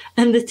March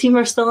and the team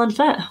are still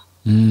unfit?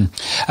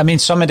 I mean,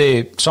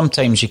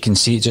 sometimes you can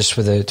see it just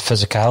with the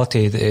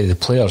physicality of the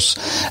players.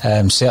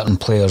 Certain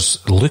players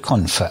look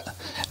unfit.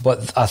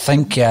 But I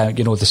think, the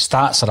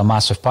stats are a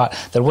massive part.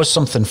 There was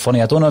something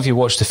funny. I don't know if you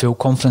watched the full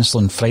conference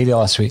on Friday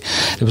last week.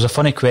 There was a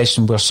funny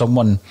question where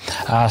someone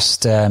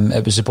asked,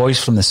 it was the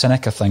boys from the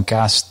Cynic, I think,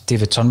 asked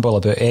David Turnbull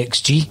about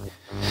XG.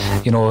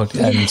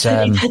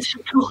 And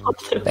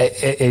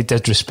he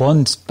did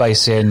respond by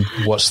saying,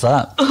 "What's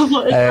that?"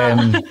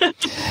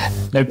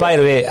 Now, by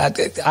the way,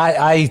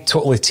 I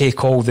totally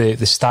take all the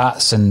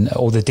stats and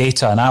all the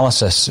data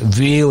analysis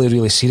really,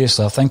 really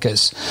seriously. I think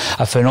it's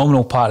a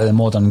phenomenal part of the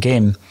modern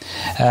game.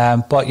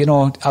 But,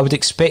 I would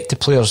expect the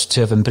players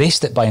to have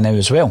embraced it by now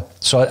as well.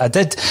 So I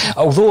did,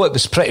 although it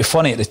was pretty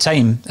funny at the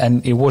time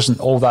and he wasn't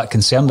all that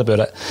concerned about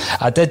it,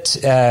 I did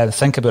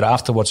think about it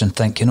afterwards and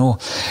think,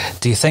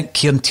 do you think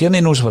Kieran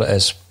Tierney knows what it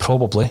is?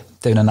 Probably.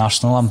 Down in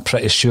Arsenal, I'm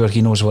pretty sure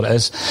he knows what it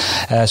is.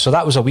 So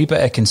that was a wee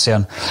bit of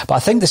concern. But I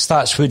think the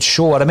stats would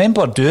show. I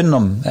remember doing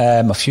them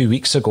a few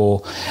weeks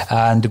ago,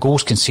 and the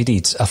goals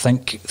conceded, I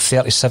think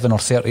 37 or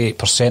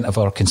 38% of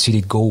our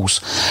conceded goals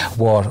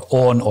were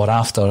on or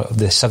after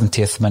the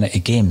 70th minute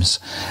of games.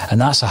 And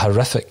that is a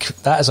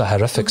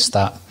horrific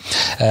stat.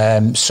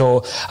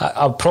 So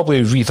I'll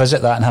probably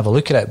revisit that and have a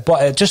look at it.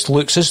 But it just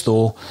looks as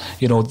though,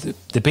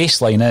 the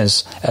baseline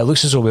is, it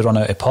looks as though we run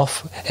out of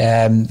puff.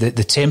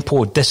 The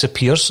tempo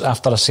disappears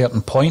after a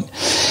certain point.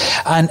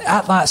 And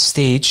at that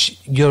stage,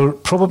 you're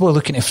probably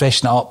looking to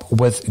freshen it up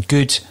with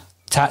good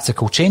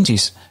tactical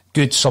changes,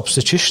 good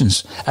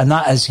substitutions. And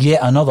that is yet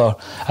another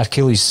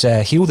Achilles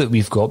heel that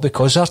we've got,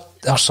 because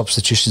our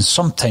substitutions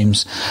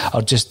sometimes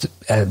are just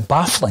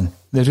baffling.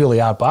 They really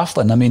are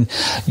baffling. I mean,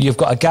 you've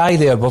got a guy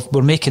there,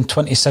 we're making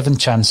 27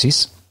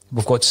 chances.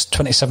 We've got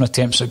 27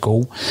 attempts at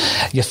goal.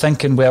 You're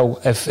thinking, well,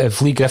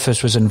 if Lee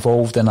Griffiths was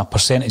involved in a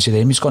percentage of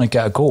them, he's going to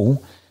get a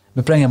goal.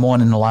 We bring him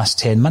on in the last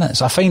 10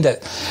 minutes. I find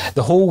that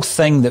the whole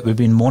thing that we've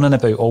been moaning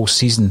about all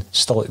season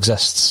still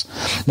exists.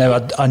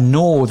 Now, I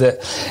know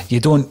that you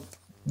don't,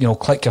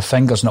 click your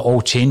fingers and it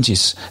all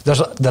changes.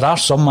 There are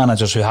some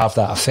managers who have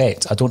that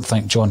effect. I don't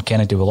think John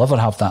Kennedy will ever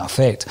have that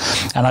effect.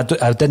 And I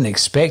didn't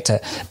expect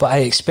it. But I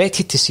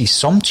expected to see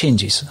some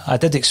changes. I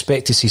did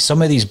expect to see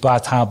some of these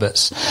bad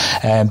habits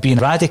being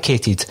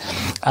eradicated.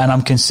 And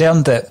I'm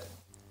concerned that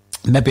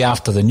maybe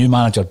after the new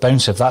manager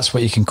bounce, if that's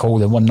what you can call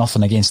the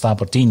 1-0 against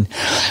Aberdeen,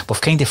 we've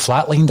kind of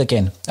flatlined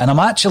again. And I'm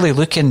actually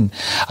looking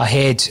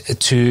ahead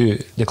to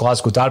the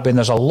Glasgow Derby, and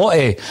there's a lot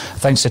of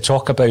things to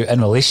talk about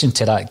in relation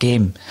to that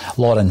game,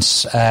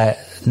 Lawrence,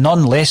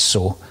 none less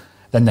so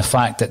than the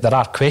fact that there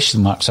are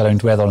question marks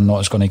around whether or not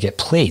it's going to get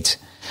played.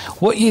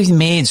 What you've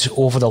made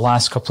over the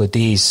last couple of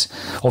days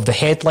of the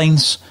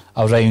headlines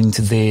around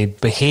the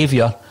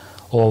behaviour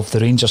of the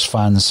Rangers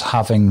fans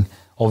having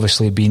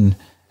obviously been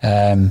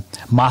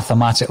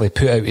mathematically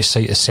put out of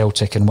sight of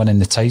Celtic and winning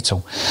the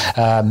title,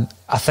 I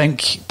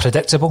think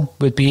predictable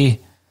would be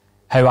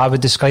how I would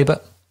describe it.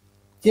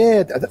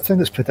 Yeah, I think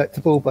it's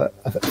predictable, but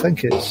I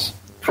think it's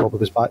probably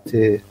goes back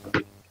to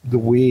the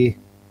way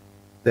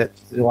that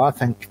I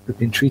think they've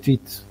been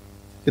treated.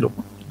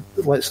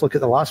 Let's look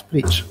at the last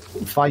breach.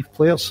 5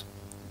 players,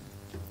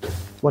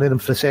 one of them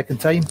for the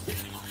second time.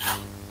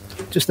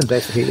 Just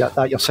investigate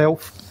that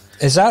yourself.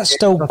 Is that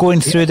still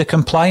going through the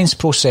compliance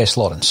process,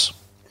 Lawrence?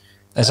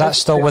 Is that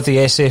still with the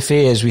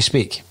SFA as we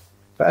speak?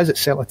 But is it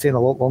certainly taking a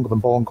lot longer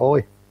than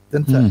Bolingoli,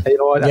 didn't it?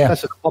 This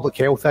is a public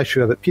health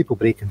issue about people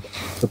breaking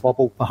the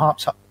bubble,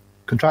 perhaps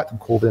contracting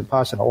COVID and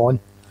passing it on.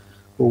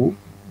 Well,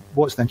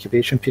 what's the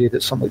incubation period?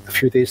 It's something like a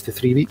few days to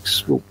 3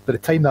 weeks. Well, by the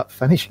time that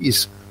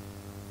finishes,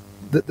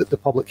 the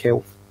public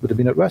health would have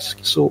been at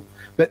risk. So,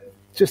 but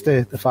just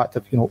the fact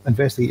of,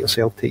 investigate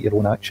yourself, take your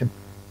own action.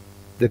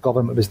 The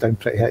government was down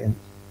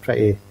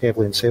pretty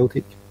heavily in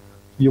Celtic.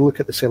 You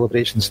look at the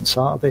celebrations on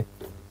Saturday,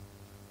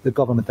 the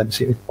government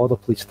or the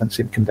police didn't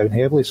seem to come down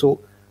heavily.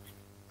 So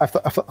if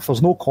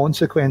there's no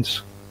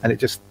consequence,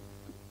 and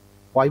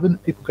why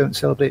wouldn't people go out and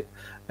celebrate?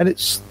 And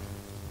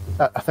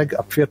I think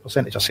a fair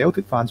percentage of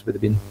Celtic fans would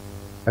have been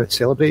out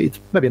celebrated,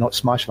 maybe not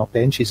smashing up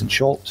benches and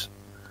shops,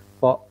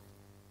 but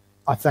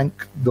I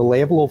think the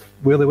level of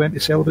where they went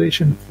to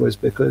celebration was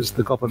because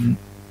the government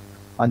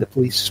and the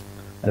police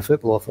and the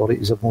football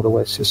authorities have more or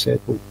less just said,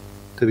 well,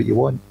 do what you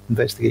want,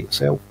 investigate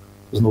yourself.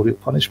 There's no real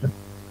punishment.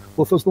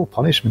 Well, if there's no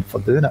punishment for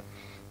doing it,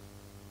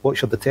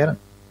 what's your deterrent?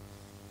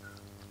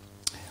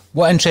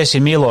 What interested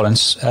me,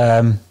 Lawrence,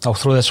 I'll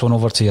throw this one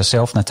over to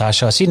yourself,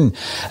 Natasha. I've seen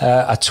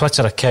a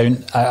Twitter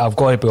account. I've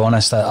got to be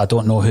honest, I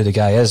don't know who the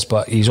guy is,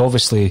 but he's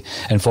obviously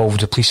involved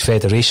with the Police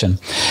Federation.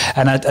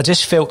 And I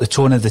just felt the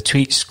tone of the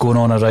tweets going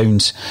on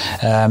around,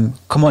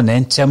 come on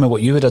then, tell me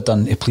what you would have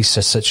done to police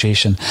this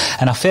situation.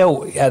 And I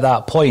felt at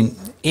that point,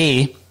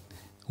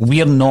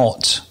 we're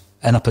not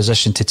in a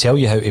position to tell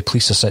you how to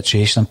police a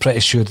situation. I'm pretty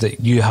sure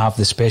that you have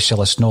the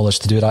specialist knowledge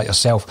to do that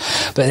yourself.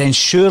 But then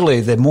surely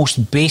the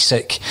most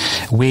basic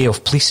way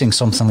of policing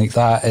something like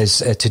that is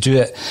to do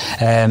it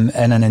in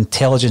an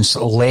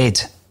intelligence-led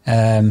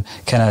kind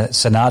of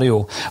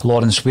scenario,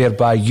 Lawrence,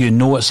 whereby you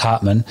know it's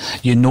happening,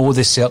 you know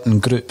the certain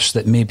groups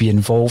that may be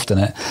involved in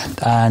it,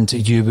 and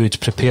you would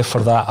prepare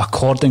for that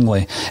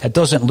accordingly. It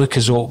doesn't look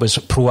as though it was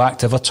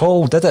proactive at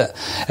all, did it?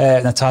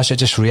 Natasha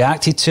just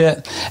reacted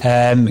to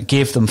it,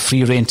 gave them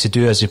free rein to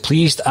do as they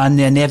pleased, and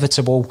the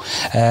inevitable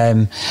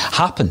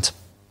happened.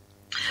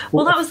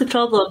 Well, that was the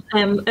problem.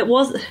 It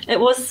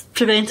was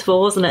preventable,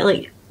 wasn't it?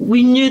 Like,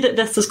 we knew that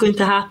this was going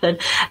to happen,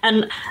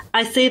 and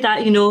I say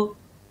that,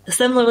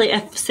 similarly,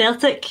 if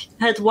Celtic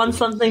had won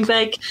something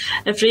big,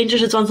 if Rangers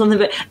had won something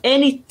big,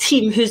 any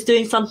team who's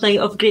doing something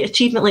of great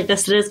achievement like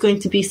this, there is going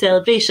to be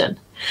celebration.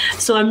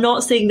 So I'm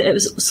not saying that it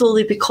was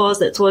solely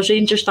because it was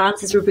Rangers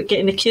fans as we were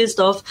getting accused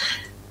of.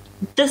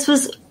 This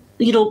was,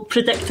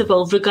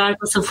 predictable,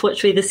 regardless of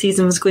which way the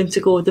season was going to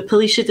go. The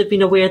police should have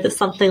been aware that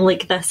something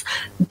like this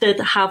did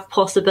have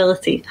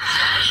possibility.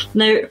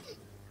 Now,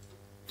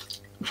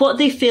 what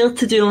they failed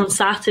to do on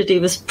Saturday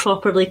was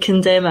properly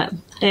condemn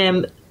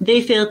it.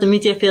 They failed, the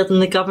media failed,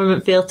 and the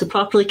government failed to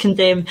properly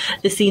condemn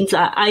the scenes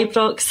at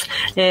Ibrox,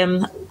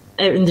 out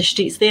in the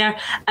streets there.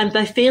 And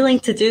by failing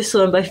to do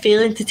so, and by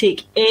failing to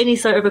take any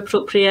sort of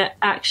appropriate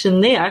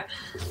action there,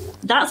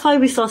 that's why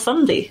we saw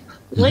Sunday.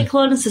 Like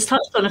Lawrence has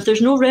touched on, if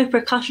there's no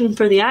repercussion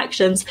for the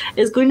actions,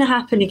 it's going to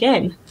happen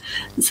again.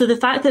 So the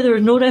fact that there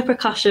was no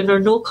repercussion or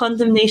no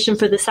condemnation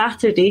for the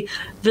Saturday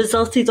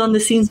resulted on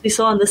the scenes we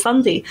saw on the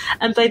Sunday.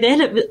 And by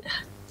then,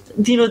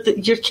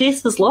 your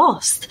case was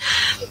lost.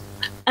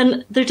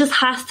 And there just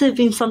has to have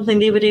been something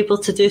they were able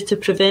to do to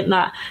prevent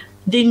that.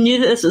 They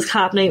knew that this was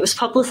happening. It was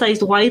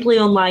publicised widely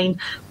online.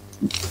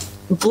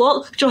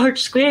 Block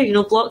George Square,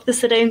 block the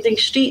surrounding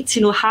streets,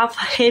 have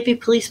heavy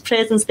police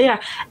presence there.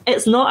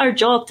 It's not our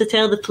job to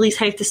tell the police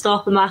how to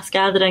stop a mass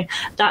gathering.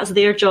 That's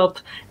their job,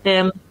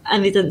 and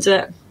they didn't do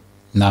it.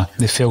 No,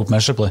 they failed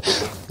miserably.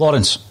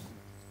 Lawrence?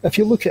 If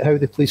you look at how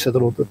the police had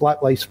the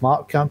Black Lives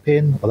Matter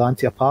campaign or the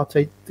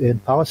anti-apartheid in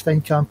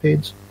Palestine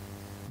campaigns,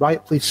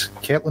 riot police,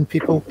 Kirtland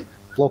people,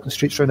 blocking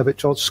streets round about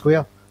George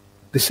Square,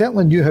 they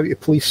certainly knew how to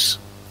police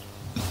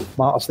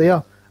matters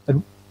there.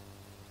 And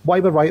why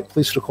were riot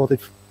police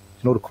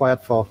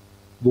required for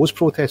those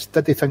protests?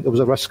 Did they think there was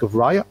a risk of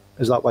riot?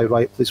 Is that why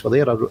riot police were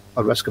there,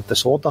 a risk of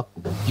disorder?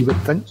 You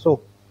would think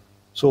so.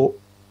 So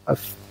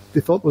if they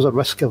thought there was a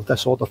risk of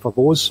disorder for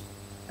those,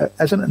 it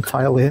isn't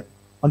entirely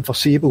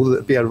unforeseeable that there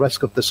would be a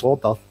risk of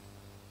disorder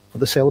for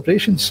the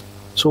celebrations.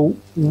 So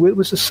where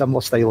was the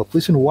similar style of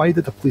policing? Why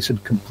did the policing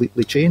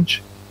completely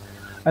change?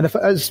 And if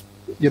it is,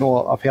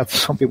 I've heard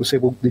some people say,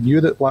 well, they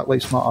knew that Black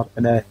Lives Matter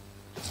and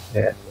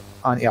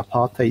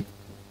anti-apartheid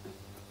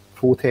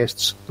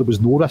protests, there was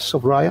no risk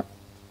of riot.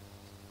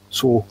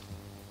 So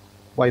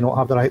why not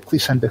have the riot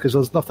police in? Because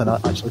there's nothing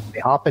actually going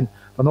to happen.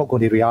 They're not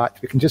going to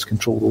react. We can just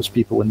control those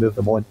people and move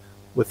them on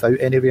without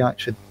any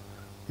reaction.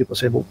 People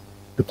say, well,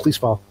 the police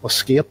were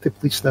scared to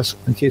police this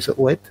in case it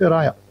led to a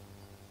riot.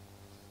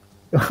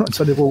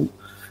 So they will,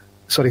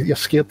 you're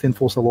scared to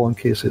enforce the law in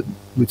case it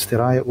leads to a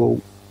riot.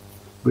 Well,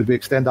 would we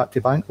extend that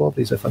to bank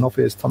robberies if enough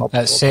of us turn up?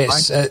 It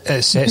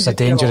sets a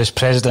dangerous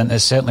precedent. It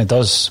certainly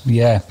does,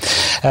 yeah.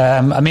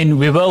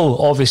 We will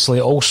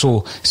obviously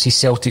also see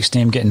Celtic's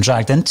name getting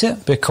dragged into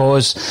it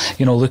because,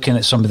 looking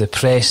at some of the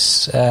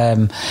press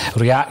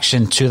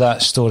reaction to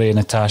that story,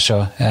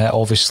 Natasha,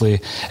 obviously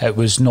it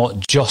was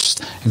not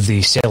just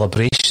the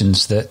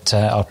celebrations that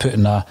are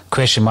putting a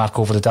question mark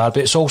over the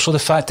derby. It's also the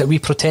fact that we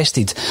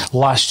protested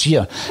last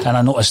year, and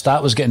I noticed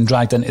that was getting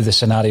dragged into the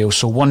scenario.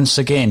 So once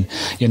again,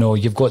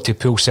 you've got to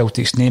pull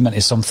Celtic's name into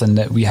something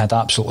that we had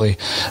absolutely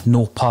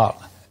no part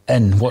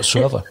in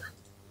whatsoever.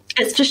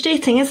 It's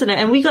frustrating, isn't it?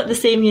 And we got the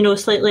same,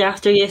 slightly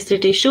after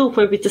yesterday's show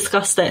where we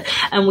discussed it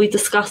and we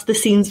discussed the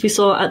scenes we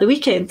saw at the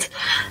weekend.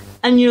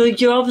 And,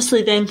 you're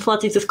obviously then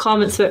flooded with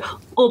comments about,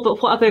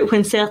 but what about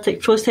when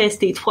Celtic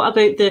protested? What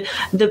about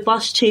the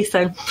bus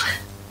chasing?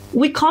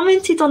 We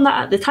commented on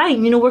that at the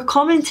time. We're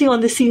commenting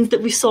on the scenes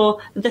that we saw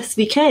this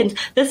weekend.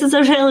 This is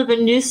a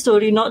relevant news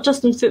story, not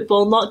just in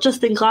football, not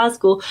just in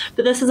Glasgow,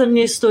 but this is a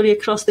news story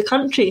across the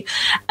country.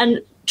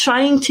 And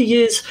trying to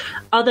use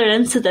other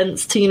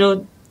incidents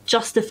to,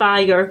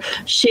 justify or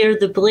share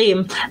the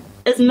blame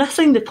is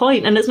missing the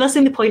point, and it's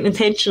missing the point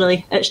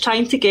intentionally. It's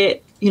trying to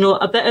get,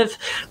 a bit of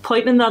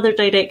point in the other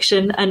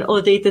direction and,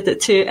 they did it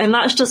too. And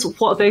that's just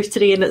what about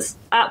today, and it's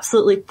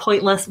absolutely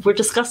pointless. We're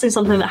discussing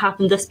something that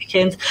happened this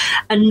weekend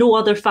and no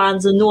other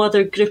fans and no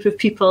other group of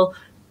people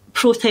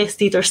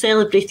protested or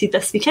celebrated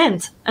this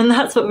weekend, and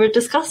that's what we're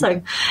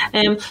discussing.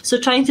 So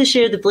trying to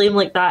share the blame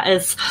like that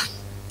is,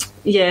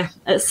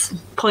 it's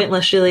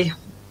pointless, really.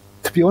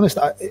 To be honest,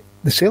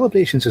 the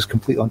celebrations is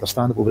completely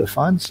understandable with the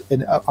fans,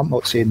 and I'm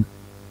not saying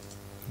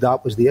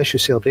that was the issue.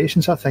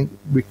 Celebrations, I think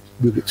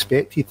we've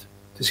expected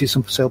to see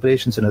some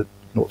celebrations, and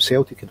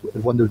Celtic had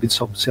won. There would been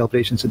some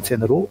celebrations in 10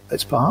 in a row.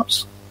 It's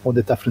perhaps on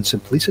the difference in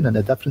policing and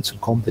the difference in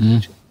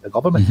combination the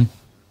government.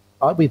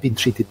 Are we being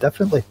treated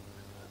differently?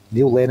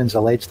 Neil Lennon's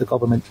alleged the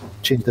government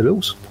changed the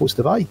rules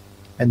post-Divide,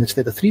 and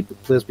instead of 3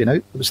 players being out,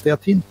 it was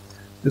 13.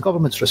 The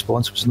government's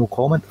response was no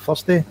comment the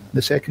first day.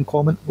 The second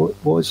comment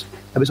was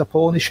it was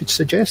appalling. He should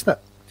suggest it.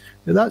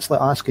 Now that's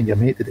like asking your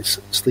mate to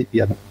sleep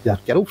with your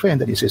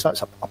girlfriend, and he says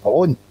that's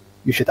appalling.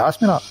 You should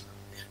ask me that.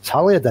 It's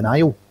hardly a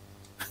denial.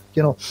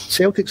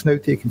 Celtic's now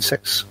taking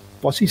 6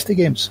 buses to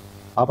games.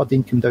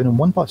 Aberdeen came down on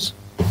 1 bus.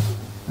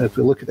 And if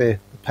we look at the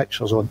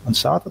pictures on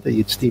Saturday,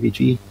 you'd Stevie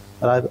G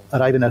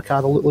arriving in a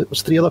car that looked like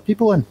there's 3 other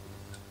people in.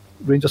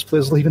 Rangers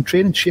players leaving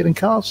training, sharing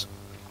cars.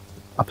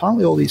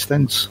 Apparently all these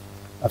things,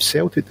 if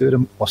Celtic do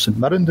them or St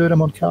Mirren do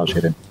them on car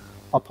sharing,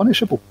 are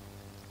punishable.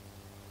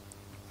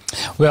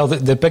 Well,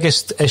 the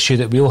biggest issue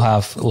that we'll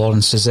have,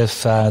 Lawrence, is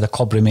if the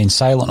club remains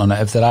silent on it,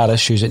 if there are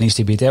issues that needs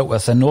to be dealt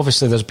with. And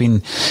obviously there's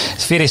been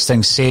various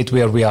things said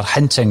where we are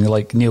hinting,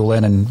 like Neil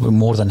Lennon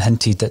more than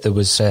hinted, that there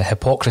was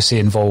hypocrisy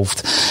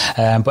involved.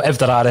 But if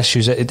there are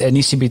issues, it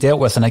needs to be dealt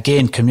with. And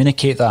again,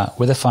 communicate that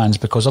with the fans,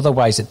 because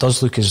otherwise it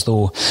does look as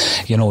though,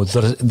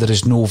 there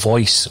is no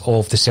voice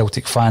of the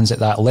Celtic fans at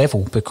that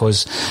level,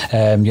 because,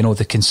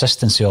 the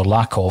consistency or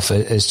lack of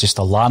it is just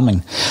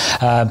alarming.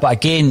 But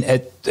again,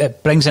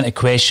 it brings into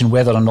question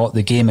whether or not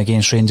the game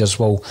against Rangers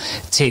will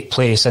take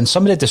place. And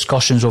some of the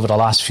discussions over the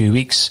last few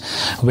weeks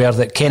were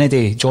that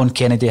John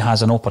Kennedy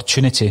has an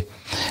opportunity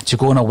to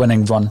go on a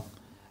winning run,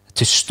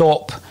 to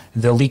stop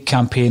the league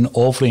campaign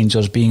of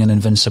Rangers being an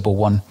invincible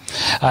one,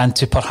 and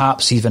to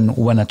perhaps even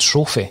win a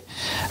trophy.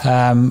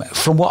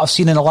 From what I've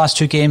seen in the last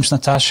 2 games,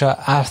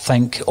 Natasha, I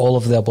think all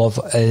of the above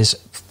is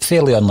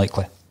fairly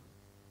unlikely.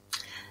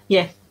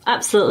 Yeah.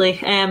 Absolutely.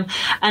 And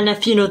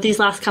if, these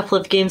last couple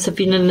of games have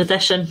been an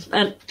addition,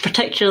 and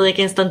particularly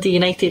against Dundee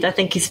United, I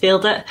think he's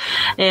failed it.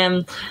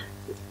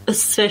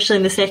 Especially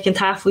in the second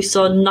half, we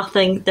saw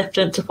nothing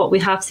different to what we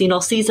have seen all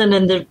season,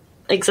 and the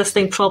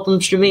existing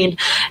problems remain.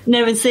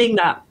 Now, in saying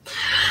that,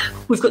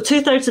 we've got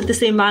 2/3 of the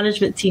same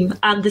management team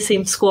and the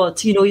same squad.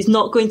 He's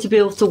not going to be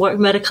able to work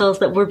miracles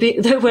that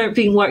weren't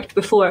being worked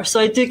before. So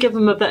I do give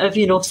him a bit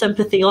of,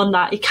 sympathy on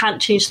that. He can't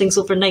change things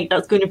overnight.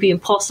 That's going to be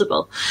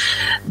impossible.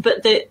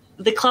 But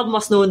the club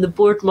must know, and the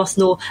board must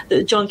know,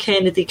 that John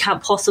Kennedy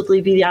can't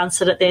possibly be the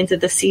answer at the end of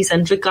this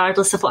season,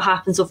 regardless of what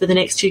happens over the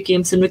next 2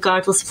 games and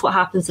regardless of what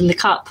happens in the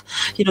Cup.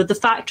 The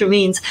fact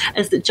remains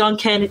is that John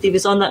Kennedy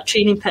was on that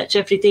training pitch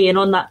every day and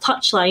on that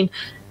touchline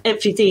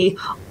every day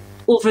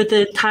over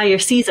the entire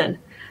season.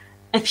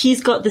 If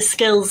he's got the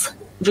skills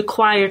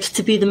required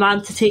to be the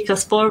man to take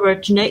us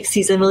forward next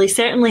season, well, he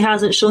certainly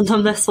hasn't shown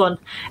them this one.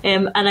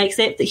 And I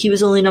accept that he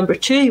was only number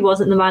 2, he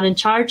wasn't the man in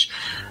charge.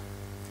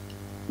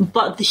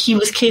 But he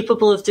was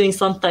capable of doing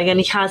something, and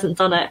he hasn't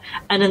done it.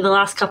 And in the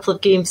last couple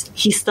of games,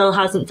 he still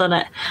hasn't done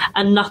it.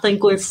 And nothing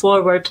going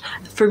forward,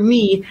 for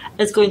me,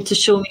 is going to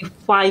show me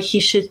why he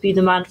should be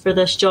the man for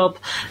this job.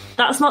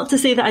 That's not to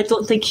say that I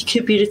don't think he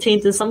could be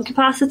retained in some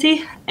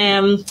capacity.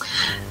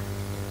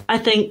 I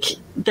think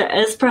there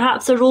is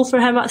perhaps a role for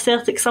him at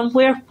Celtic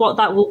somewhere. What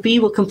that will be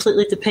will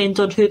completely depend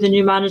on who the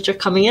new manager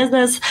coming in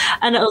is.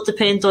 And it'll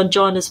depend on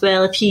John as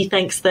well, if he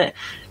thinks that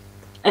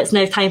it's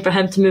now time for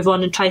him to move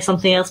on and try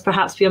something else,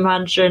 perhaps be a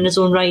manager in his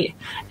own right,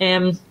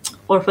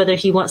 or whether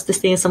he wants to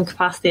stay in some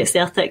capacity at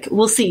Celtic.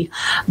 We'll see.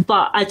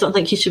 But I don't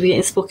think he should be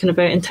getting spoken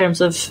about in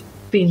terms of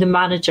being the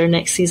manager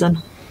next season.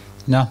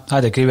 No,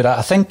 I'd agree with that.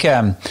 I think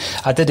I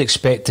did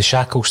expect the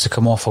shackles to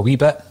come off a wee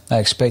bit. I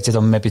expected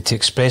him maybe to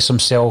express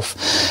himself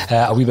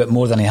a wee bit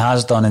more than he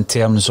has done in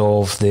terms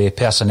of the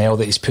personnel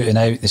that he's putting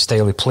out, the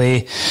style of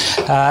play,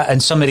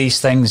 and some of these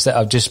things that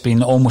have just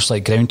been almost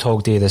like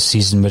Groundhog Day this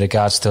season with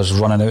regards to us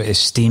running out of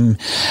steam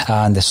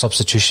and the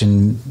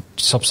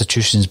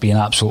substitutions being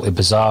absolutely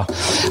bizarre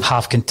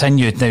have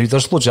continued. Now,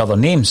 there's loads of other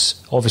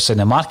names obviously in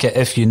the market.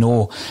 If you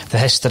know the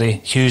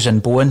history, Hughes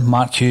and Bowen,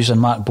 Mark Hughes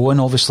and Mark Bowen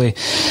obviously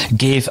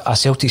gave a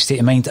Celtic State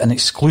of Mind an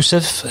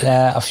exclusive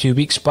a few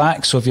weeks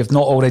back. So if you've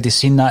not already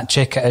seen that,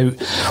 check it out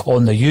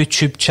on the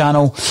YouTube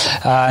channel.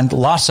 And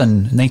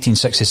Larson,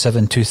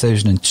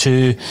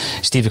 1967-2002,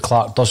 Stevie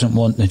Clarke doesn't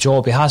want the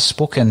job. He has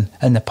spoken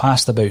in the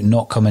past about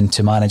not coming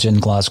to manage in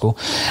Glasgow,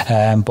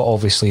 but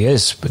obviously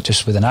is, but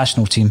just with the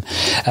national team.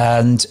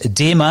 And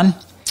Dayman,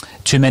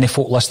 too many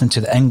folk listening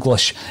to the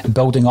English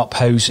building up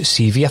Howe's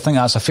CV. I think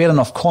that's a fair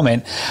enough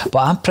comment, but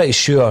I'm pretty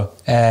sure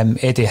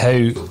Eddie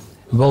Howe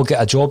will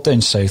get a job down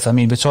south. I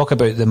mean, we talk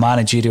about the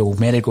managerial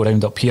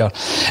merry-go-round up here.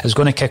 It's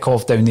going to kick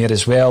off down there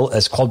as well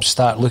as clubs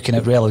start looking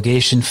at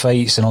relegation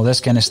fights and all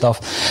this kind of stuff.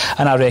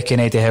 And I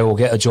reckon Eddie Howe will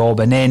get a job.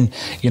 And then,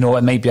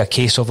 it might be a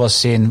case of us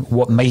saying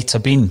what might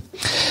have been.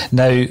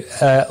 Now,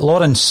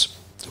 Lawrence,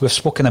 we've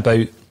spoken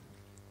about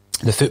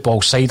the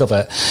football side of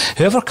it.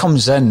 Whoever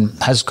comes in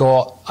has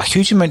got a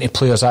huge amount of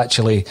players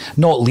actually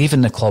not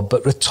leaving the club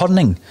but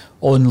returning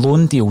on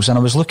loan deals, and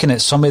I was looking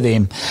at some of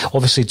them.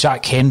 Obviously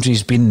Jack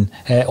Hendry's been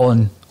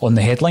on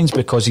the headlines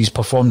because he's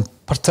performed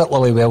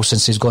particularly well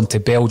since he's gone to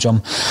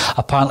Belgium.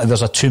 Apparently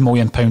there's a £2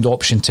 million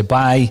option to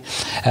buy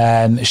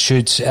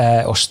should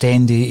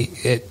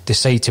Ostende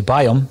decide to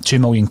buy him,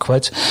 £2 million.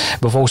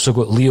 We've also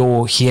got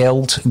Leo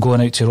Hjeld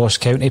going out to Ross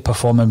County,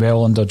 performing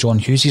well under John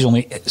Hughes. He's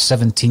only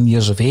 17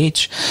 years of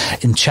age.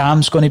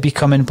 Ncham's going to be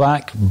coming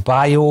back,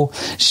 Bayo,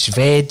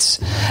 Sved,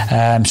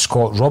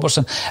 Scott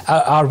Robertson.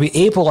 Are we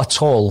able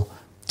at all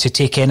to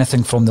take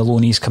anything from the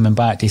loanees coming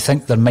back? Do you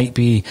think there might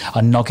be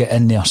a nugget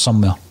in there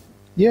somewhere?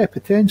 Yeah,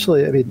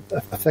 potentially. I mean,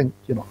 I think,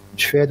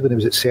 Shved, when he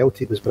was at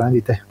Celtic, was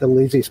branded the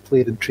laziest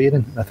player in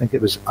training. I think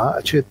it was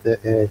attitude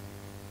that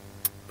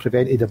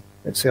prevented him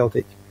at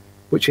Celtic,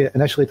 which he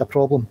initially had a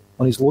problem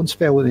on his loan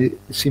spell, and he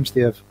seems to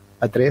have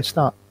addressed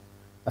that.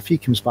 If he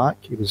comes back,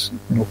 he was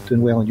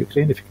doing well in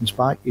Ukraine. If he comes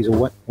back, he's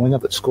a winger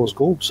that scores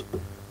goals.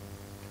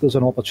 There's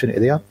an opportunity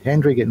there.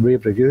 Hendry getting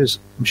rave reviews.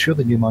 I'm sure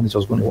the new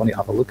manager's going to want to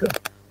have a look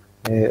at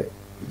it.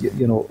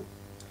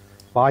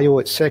 Bayo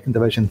at second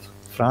division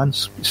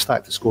France, he's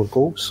started to score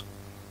goals.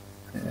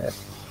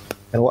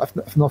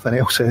 If nothing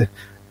else,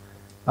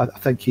 I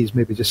think he's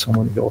maybe just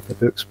someone to get off the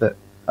books, but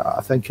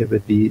I think it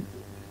would be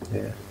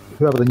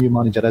whoever the new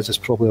manager is has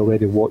probably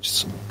already watched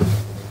some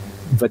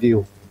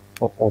video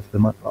of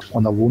them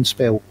on a loan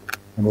spell,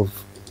 and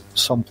of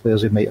some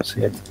players who might have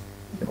said,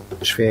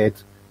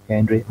 Shved,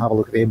 Hendry, have a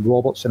look at them.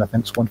 Robertson, I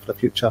think, is one for the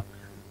future.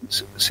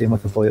 Same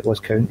with the boy at Ross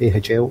County,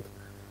 Hjeld.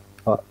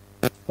 But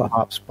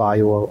perhaps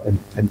Bayo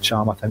and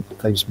Cham, I think, at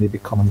times maybe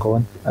come and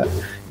gone.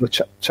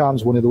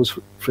 Cham's one of those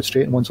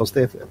frustrating ones. There's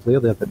definitely a player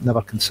there, but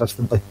never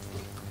consistently.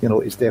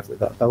 He's definitely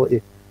that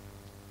ability.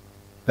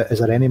 But is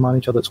there any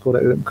manager that's got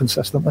it out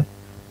consistently?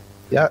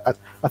 Yeah,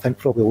 I think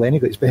probably Lenny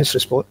got his best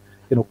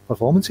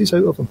performances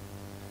out of him.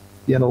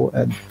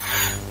 And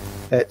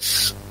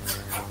it's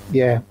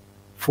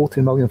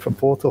 14 million from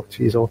Porto.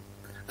 Jeez,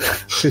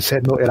 who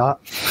said no to that?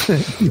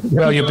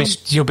 Well,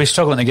 you'll be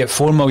struggling to get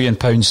 £4 million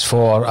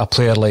for a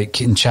player like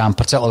Nchamp,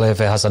 particularly if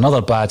he has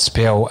another bad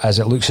spell, as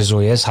it looks as though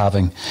he is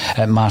having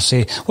at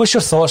Marseille. What's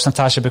your thoughts,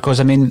 Natasha? Because,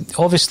 I mean,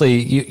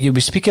 obviously,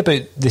 we speak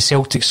about the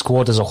Celtic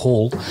squad as a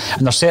whole,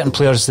 and there are certain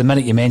players, the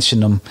minute you mention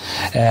them,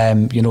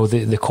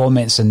 the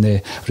comments and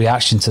the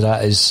reaction to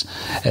that is,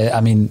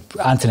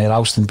 Anthony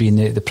Ralston being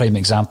the prime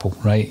example,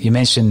 right? You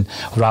mention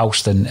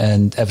Ralston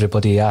and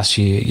everybody asks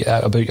you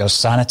about your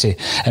sanity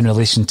in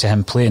relation to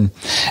him playing.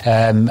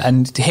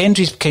 And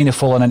Hendry's kind of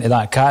fallen into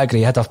that category.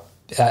 He had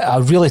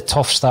a really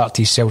tough start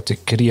to his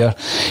Celtic career.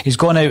 He's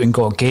gone out and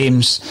got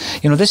games.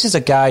 This is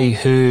a guy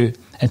who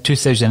in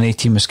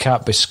 2018 was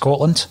capped by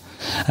Scotland.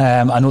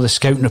 I know the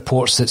scouting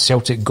reports that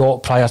Celtic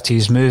got prior to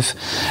his move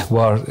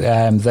were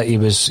that he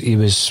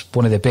was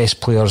one of the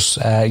best players,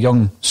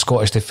 young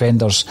Scottish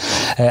defenders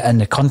in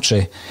the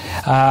country.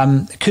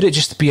 Could it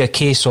just be a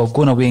case of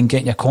going away and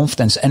getting your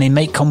confidence, and he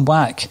might come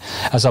back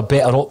as a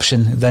better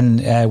option than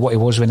what he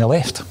was when he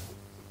left?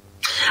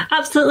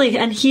 Absolutely,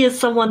 and he is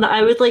someone that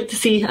I would like to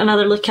see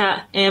another look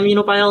at.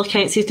 By all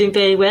accounts, he's doing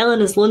very well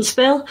in his loan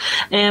spell,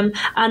 and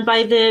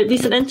by the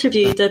recent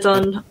interview he did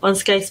on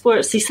Sky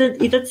Sports,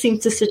 he did seem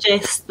to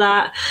suggest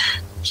that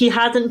he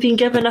hadn't been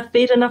given a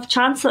fair enough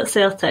chance at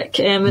Celtic,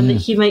 and that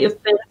he might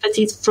have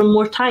benefited from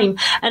more time.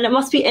 And it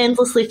must be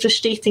endlessly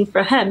frustrating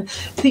for him,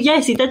 who,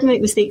 yes, he did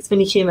make mistakes when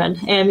he came in.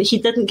 He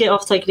didn't get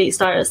off to a great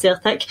start at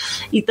Celtic.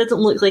 He didn't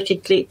look like a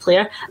great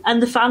player,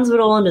 and the fans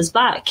were all on his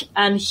back.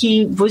 And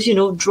he was,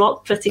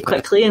 dropped pretty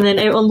quickly and then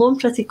out on loan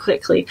pretty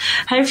quickly.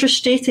 How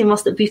frustrating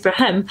must it be for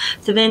him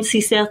to then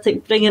see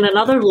Celtic bring in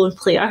another loan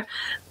player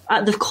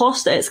at the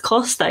cost that it's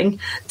costing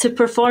to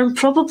perform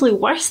probably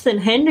worse than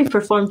Henry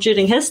performed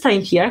during his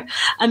time here,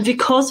 and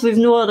because we've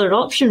no other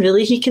option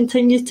really, he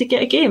continued to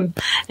get a game.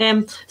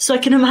 So I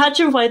can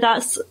imagine why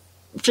that's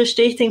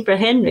frustrating for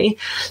Henry.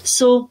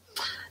 So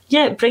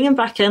bring him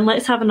back in,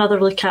 let's have another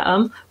look at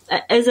him.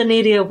 It is an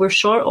area we're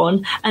short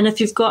on, and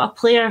if you've got a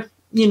player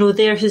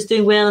there who's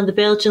doing well in the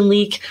Belgian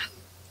league,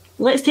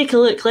 let's take a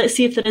look, let's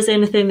see if there is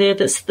anything there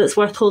that's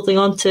worth holding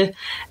on to.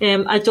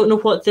 I don't know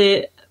what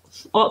the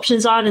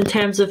options are in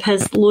terms of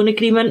his loan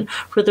agreement,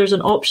 where there's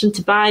an option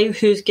to buy,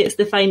 who gets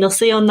the final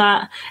say on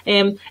that.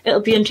 It'll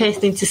be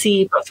interesting to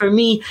see, but for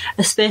me,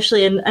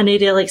 especially in an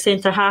area like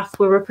centre half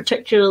where we're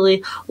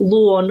particularly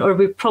low on, or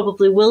we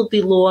probably will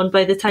be low on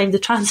by the time the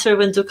transfer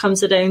window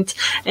comes around,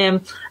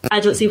 I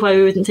don't see why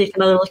we wouldn't take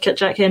another look at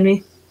Jack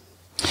Henry.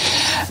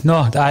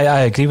 No,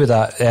 I agree with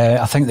that.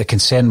 I think the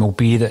concern will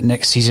be that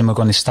next season we're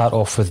going to start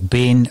off with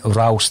Bain,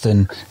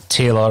 Ralston,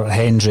 Taylor,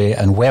 Hendry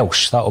and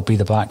Welsh. That will be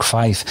the back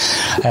five.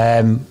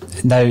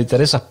 Now,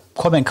 there is a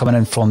comment coming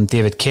in from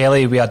David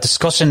Kelly. We are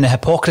discussing the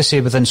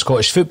hypocrisy within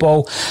Scottish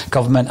football,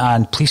 government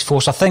and police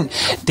force. I think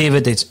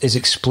David is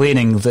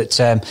explaining that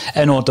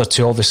in order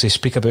to obviously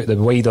speak about the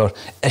wider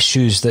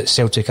issues that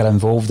Celtic are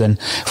involved in,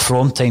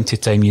 from time to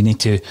time you need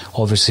to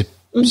obviously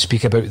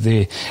speak about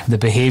the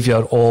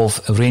behaviour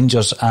of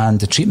Rangers and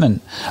the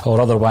treatment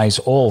or otherwise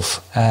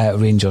of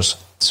Rangers.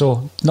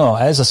 So, no,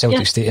 it is a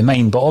Celtic state of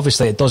mind, but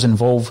obviously it does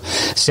involve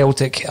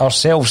Celtic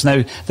ourselves.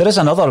 Now, there is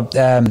another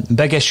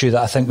big issue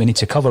that I think we need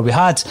to cover. We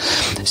had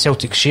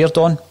Celtic Shared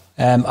on,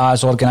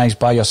 as organised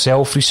by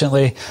yourself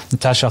recently.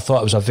 Natasha, I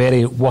thought it was a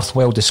very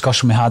worthwhile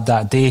discussion we had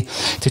that day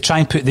to try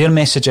and put their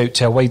message out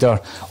to a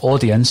wider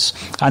audience.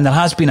 And there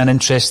has been an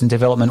interesting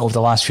development over the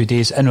last few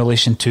days in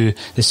relation to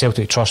the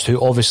Celtic Trust, who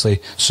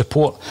obviously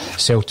support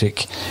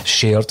Celtic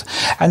Shared.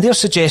 And they're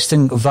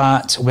suggesting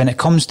that when it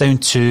comes down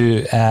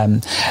to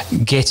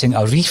getting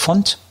a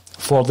refund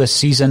for this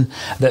season,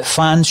 that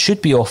fans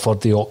should be offered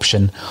the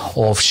option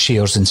of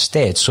shares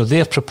instead. So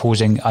they're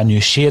proposing a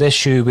new share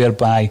issue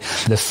whereby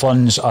the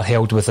funds are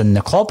held within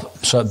the club,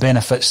 so it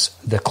benefits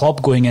the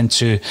club going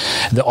into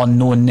the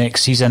unknown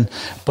next season,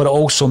 but it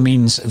also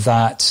means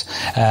that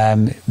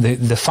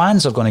the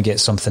fans are going to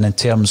get something in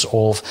terms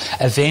of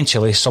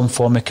eventually some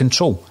form of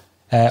control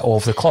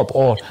of the club,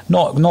 or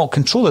not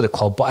control of the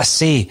club, but a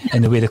say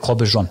in the way the club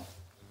is run.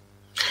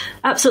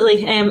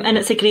 Absolutely, and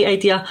it's a great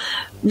idea.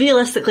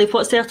 Realistically,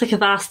 what Celtic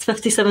have asked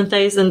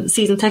 57,000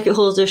 season ticket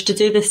holders to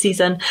do this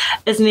season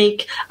is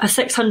make a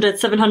 £600,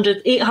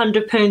 £700,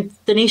 £800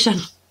 donation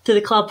to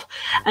the club,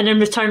 and in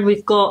return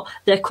we've got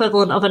the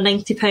equivalent of a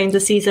 £90 a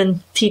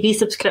season TV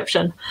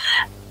subscription.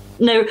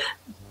 Now,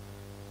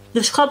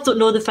 the club don't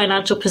know the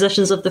financial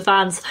positions of the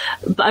fans,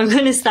 but I'm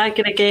going to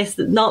stagger a guess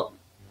that not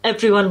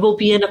everyone will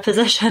be in a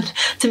position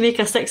to make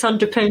a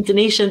 £600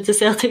 donation to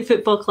Celtic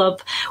Football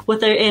Club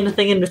without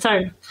anything in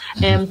return.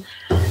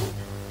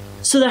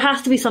 So there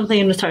has to be something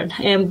in return.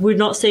 We're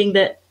not saying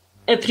that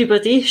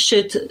everybody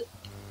should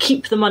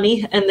keep the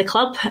money in the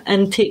club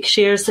and take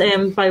shares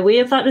by way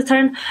of that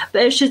return,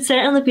 but it should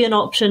certainly be an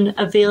option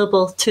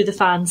available to the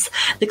fans.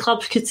 The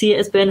club could see it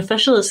as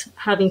beneficial as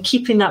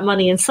keeping that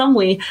money in some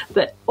way,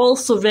 but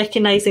also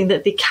recognising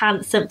that they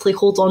can't simply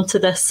hold on to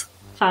this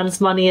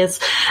fans' money as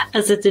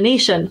a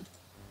donation.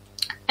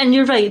 And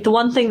you're right, the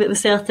one thing that the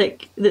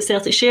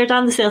Celtic Shared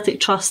and the Celtic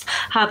Trust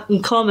have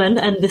in common,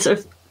 and the sort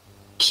of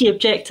key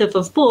objective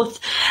of both,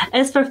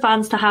 is for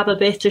fans to have a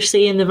better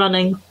say in the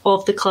running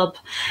of the club,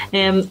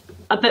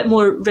 a bit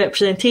more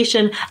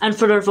representation, and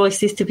for our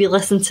voices to be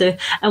listened to.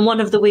 And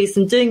one of the ways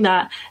in doing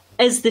that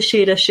is the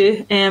share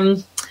issue.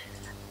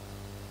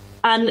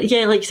 And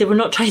yeah, like you say, we're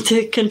not trying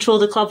to control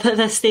the club at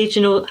this stage.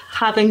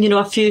 Having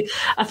a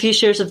few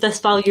shares of this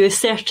value is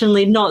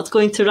certainly not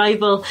going to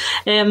rival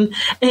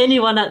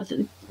anyone at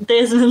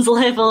Desmond's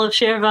level of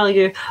share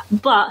value.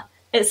 But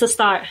it's a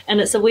start,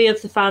 and it's a way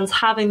of the fans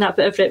having that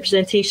bit of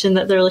representation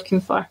that they're looking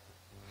for.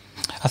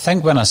 I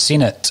think when I've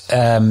seen it,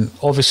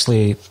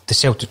 obviously the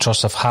Celtic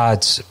Trust have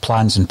had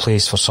plans in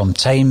place for some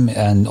time,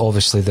 and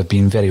obviously they've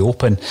been very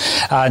open.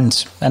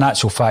 And in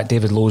actual fact,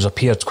 David Lowe's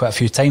appeared quite a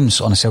few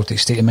times on a Celtic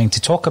State of Mind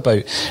to talk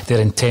about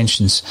their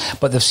intentions.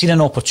 But they've seen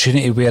an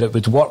opportunity where it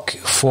would work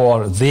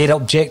for their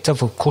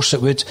objective. Of course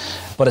it would,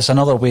 but it's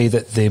another way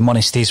that the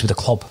money stays with the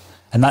club.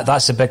 And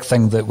that's the big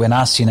thing, that when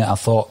I seen it, I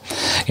thought,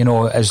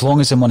 as long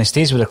as the money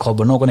stays with the club,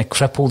 we're not going to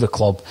cripple the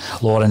club,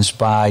 Lawrence,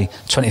 by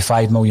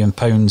 £25 million in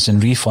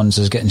refunds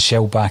as getting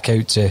shelled back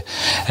out to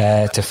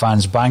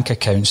fans' bank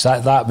accounts.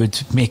 That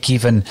would make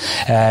even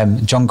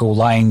Jungle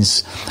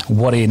Lions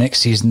worry next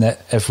season that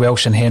if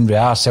Welsh and Henry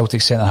are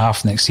Celtic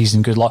centre-half next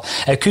season, good luck.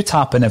 It could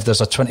happen if there's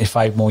a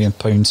 £25 million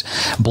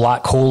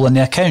black hole in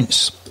the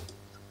accounts.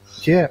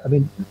 Yeah, I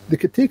mean, they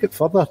could take it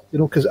further,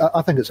 because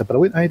I think it's a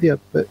brilliant idea.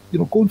 But,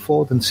 going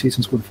forward in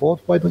seasons going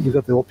forward, why don't you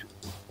give the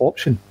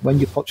option when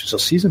you purchase a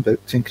season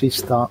book to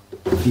increase that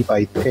fee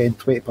by 10,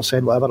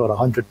 20%, whatever, or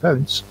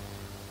 £100,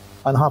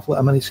 and have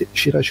a mini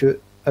share issue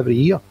every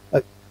year?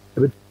 It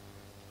would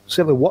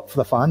certainly work for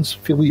the fans,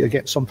 feel like you're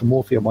getting something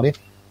more for your money,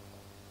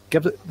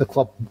 give the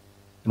club,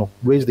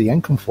 raise the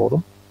income for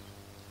them.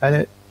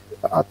 And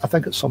I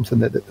think it's something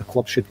that the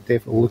club should be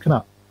definitely looking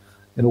at.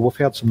 We've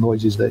heard some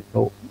noises that,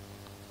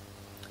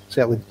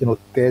 certainly,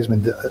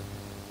 Desmond,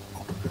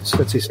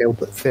 since he's held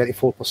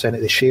 34% of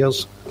the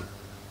shares,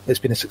 it's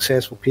been a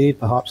successful period,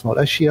 perhaps not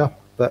this year,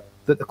 but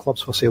that the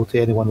club's for sale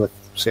to anyone with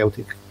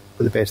Celtic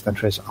with the best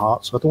interest at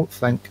heart. So I don't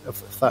think,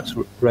 if that's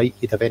right,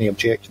 you'd have any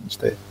objections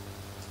to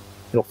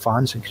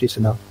fans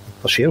increasing their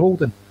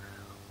shareholding.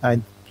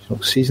 And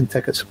season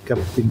tickets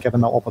being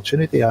given that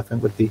opportunity, I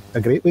think would be a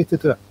great way to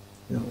do it.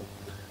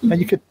 And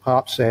you could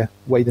perhaps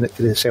widen it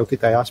to the Celtic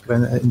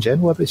diaspora in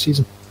general every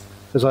season.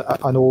 Because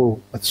I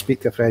know I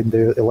speak to a friend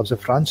who lives in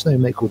France now,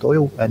 Michael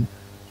Doyle, and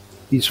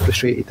he's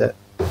frustrated at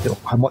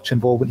how much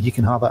involvement he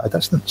can have at a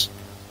distance.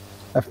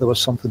 If there was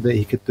something that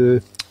he could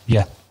do,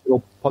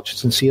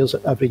 purchasing shares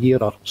every year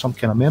or some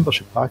kind of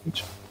membership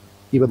package,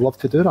 he would love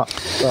to do that.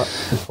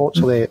 But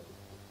unfortunately,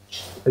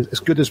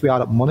 as good as we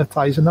are at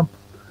monetising them,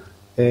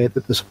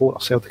 the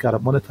supporters Celtic are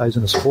at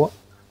monetising the sport,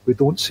 we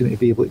don't seem to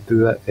be able to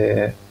do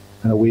it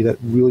in a way that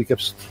really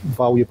gives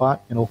value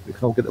back. We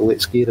can all get the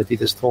Let's Gear,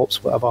 Adidas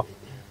tops, whatever.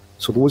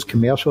 So those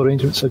commercial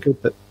arrangements are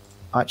good, but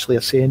actually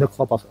a say in the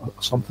club or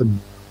something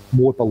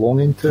more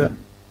belonging to it,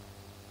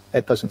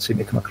 it doesn't seem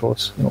to come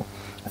across.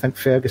 I think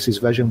Fergus's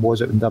vision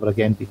was it would never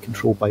again be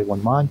controlled by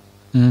one man.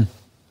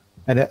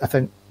 And I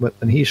think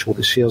when he sold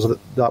his shares,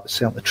 that was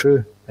certainly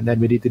true. And then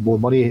we needed more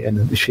money,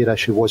 and the share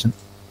issue wasn't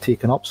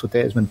taken up, so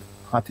Desmond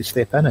had to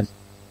step in, and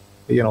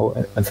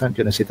thank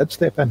goodness he did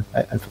step in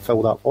and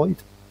fulfil that void.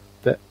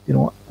 But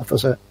if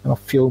there's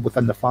enough feeling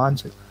within the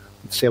fans that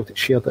Celtic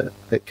share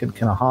that can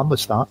kind of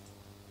harness that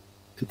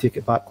to take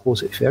it back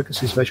closer to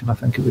Fergus's vision, I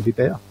think it would be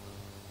better.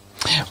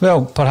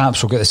 Well,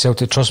 perhaps we'll get the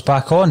Celtic Trust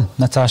back on.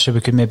 Natasha,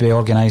 we could maybe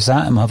organise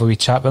that and have a wee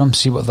chat with them,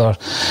 see what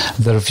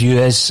their view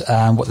is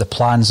and what the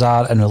plans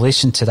are in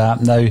relation to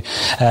that. Now,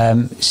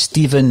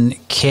 Stephen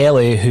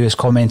Kelly, who is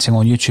commenting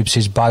on YouTube,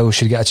 says Bio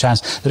should get a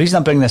chance. The reason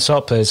I bring this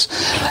up is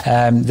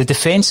the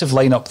defensive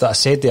lineup that I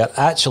said there,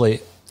 actually,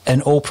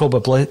 in all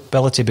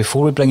probability,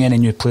 before we bring any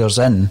new players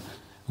in,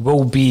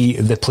 will be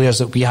the players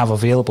that we have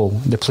available,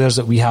 the players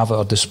that we have at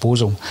our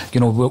disposal.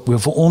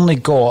 We've only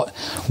got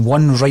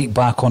one right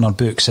back on our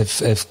books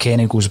if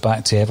Kenny goes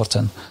back to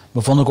Everton.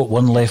 We've only got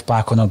one left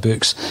back on our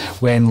books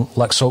when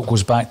Laxalt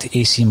goes back to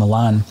AC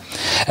Milan.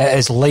 It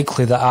is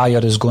likely that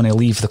Ajer is going to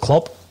leave the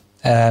club.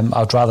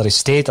 I'd rather he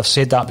stayed. I've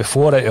said that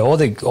before. Out of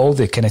all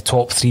the kind of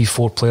top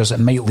 3-4 players that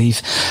might leave,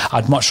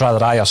 I'd much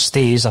rather Ajer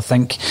stays. I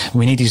think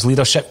we need his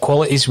leadership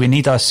qualities. We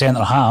need a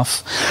centre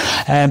half,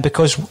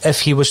 because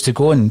if he was to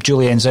go and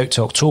Julien's out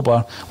to October,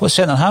 what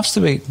centre halves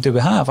do we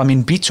have? I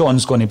mean,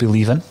 Beaton's going to be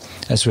leaving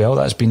as well.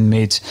 That's been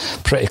made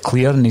pretty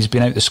clear, and he's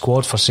been out the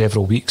squad for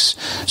several weeks.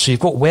 So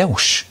you've got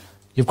Welsh.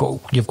 You've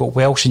got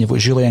Welsh and you've got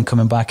Julien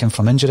coming back in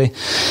from injury.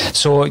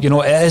 So, it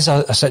is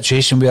a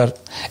situation where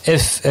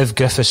if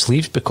Griffiths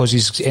leaves because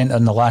he's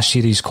entering the last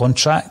year of his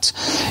contract,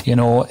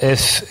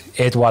 if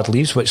Edouard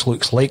leaves, which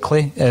looks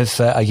likely, if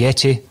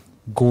Ajeti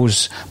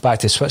goes back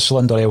to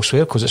Switzerland or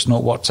elsewhere because it's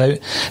not worked out,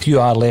 you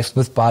are left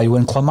with Bayo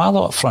and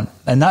Klimala up front.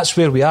 And that's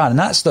where we are. And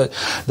that's the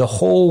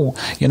whole,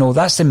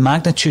 that's the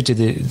magnitude of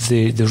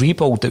the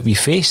rebuild that we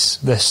face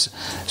this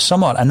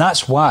summer. And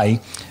that's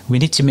why we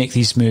need to make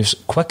these moves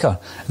quicker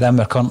than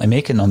we're currently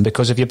making them.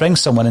 Because if you bring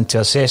someone in to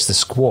assess the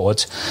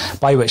squad,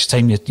 by which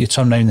time you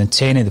turn around and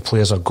 10 of the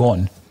players are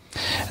gone,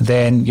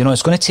 then,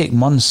 it's going to take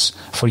months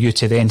for you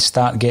to then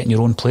start getting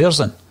your own players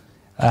in.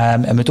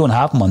 And we don't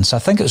have months. I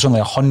think it was only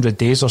 100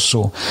 days or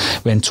so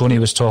when Tony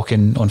was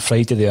talking on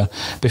Friday there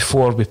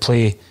before we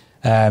play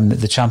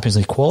the Champions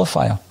League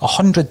qualifier.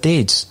 100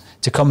 days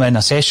to come in,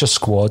 assess your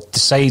squad,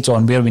 decide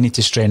on where we need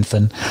to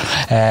strengthen,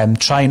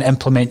 try and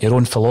implement your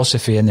own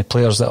philosophy in the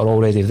players that are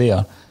already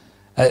there.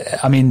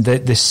 I mean,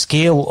 the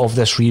scale of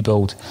this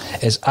rebuild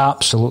is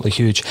absolutely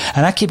huge.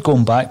 And I keep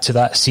going back to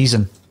that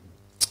season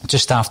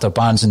just after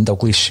Barnes and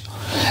Dalglish,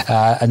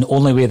 and the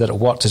only way that it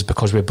worked is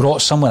because we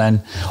brought someone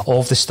in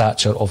of the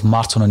stature of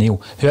Martin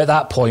O'Neill, who at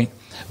that point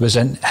was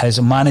in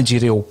his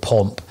managerial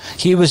pomp.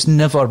 He was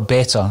never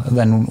better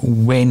than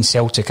when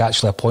Celtic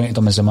actually appointed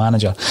him as a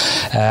manager.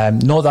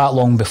 Not that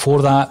long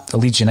before that,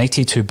 Leeds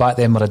United, who back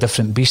then were a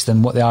different beast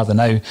than what they are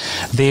now,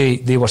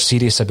 they were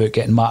serious about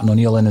getting Martin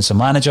O'Neill in as a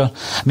manager.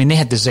 I mean, they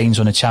had designs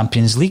on the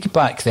Champions League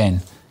back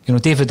then.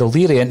 David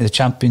O'Leary into the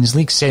Champions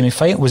League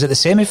semi-final. Was it the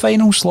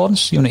semi-finals,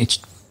 Lawrence? You need to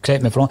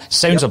correct me if I'm wrong.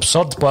 Sounds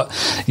absurd, but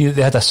they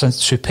had a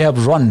superb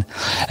run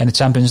in the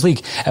Champions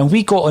League. And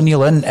we got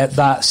O'Neill in at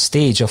that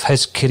stage of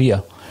his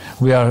career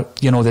where,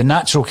 the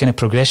natural kind of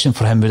progression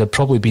for him would have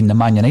probably been the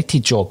Man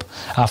United job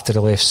after he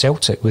left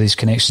Celtic with his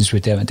connections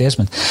with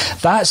Desmond.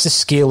 That's the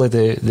scale of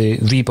the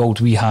rebuild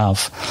we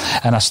have.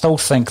 And I still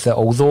think that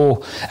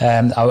although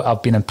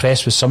I've been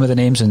impressed with some of the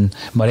names, and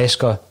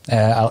Maresca,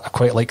 I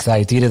quite like the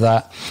idea of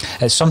that,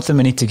 it's something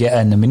we need to get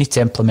in and we need to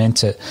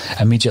implement it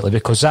immediately,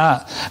 because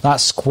that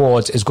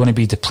squad is going to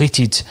be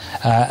depleted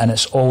and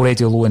it's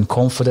already low in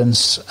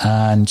confidence.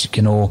 And,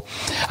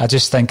 I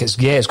just think it's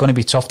going to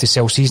be tough to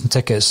sell season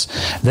tickets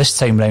this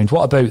time round.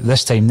 What about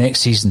this time next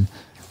season?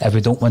 If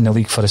we don't win the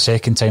league for a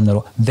second time in a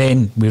row,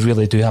 then we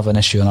really do have an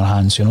issue on our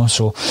hands,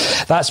 So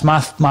that's my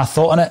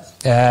thought on it.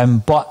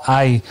 But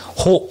I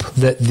hope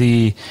that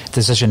the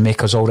decision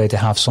makers already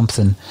have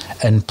something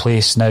in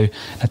place now.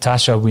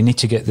 Natasha, we need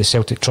to get the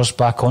Celtic Trust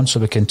back on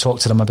so we can talk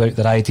to them about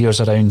their ideas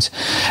around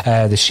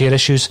the share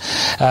issues.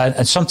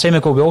 And some time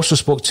ago, we also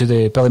spoke to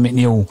the Billy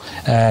McNeill,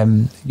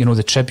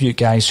 the tribute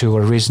guys who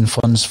were raising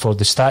funds for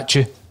the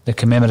statue, the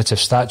commemorative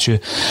statue,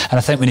 and I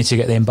think we need to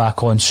get them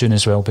back on soon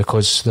as well,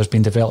 because there's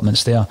been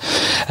developments there.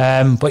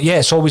 But yeah,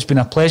 it's always been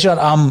a pleasure.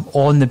 I'm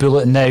on the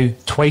Bulletin now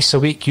twice a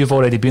week. You've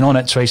already been on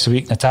it twice a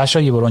week,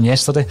 Natasha. You were on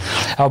yesterday.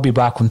 I'll be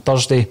back on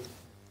Thursday.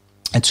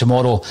 And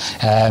tomorrow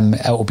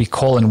it will be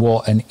Colin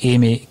Watt and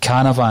Amy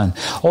Canavan.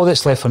 All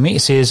that's left for me to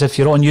say is, if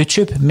you're on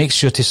YouTube, make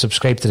sure to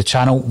subscribe to the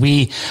channel.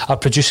 We are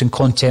producing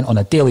content on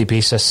a daily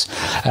basis,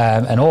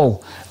 and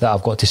all that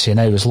I've got to say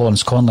now is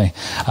Lawrence Connolly.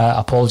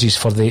 Apologies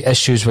for the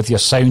issues with your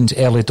sound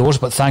early doors,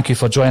 but thank you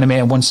for joining me.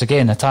 And once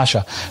again,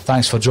 Natasha,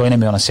 thanks for joining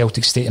me on A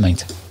Celtic State of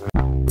Mind.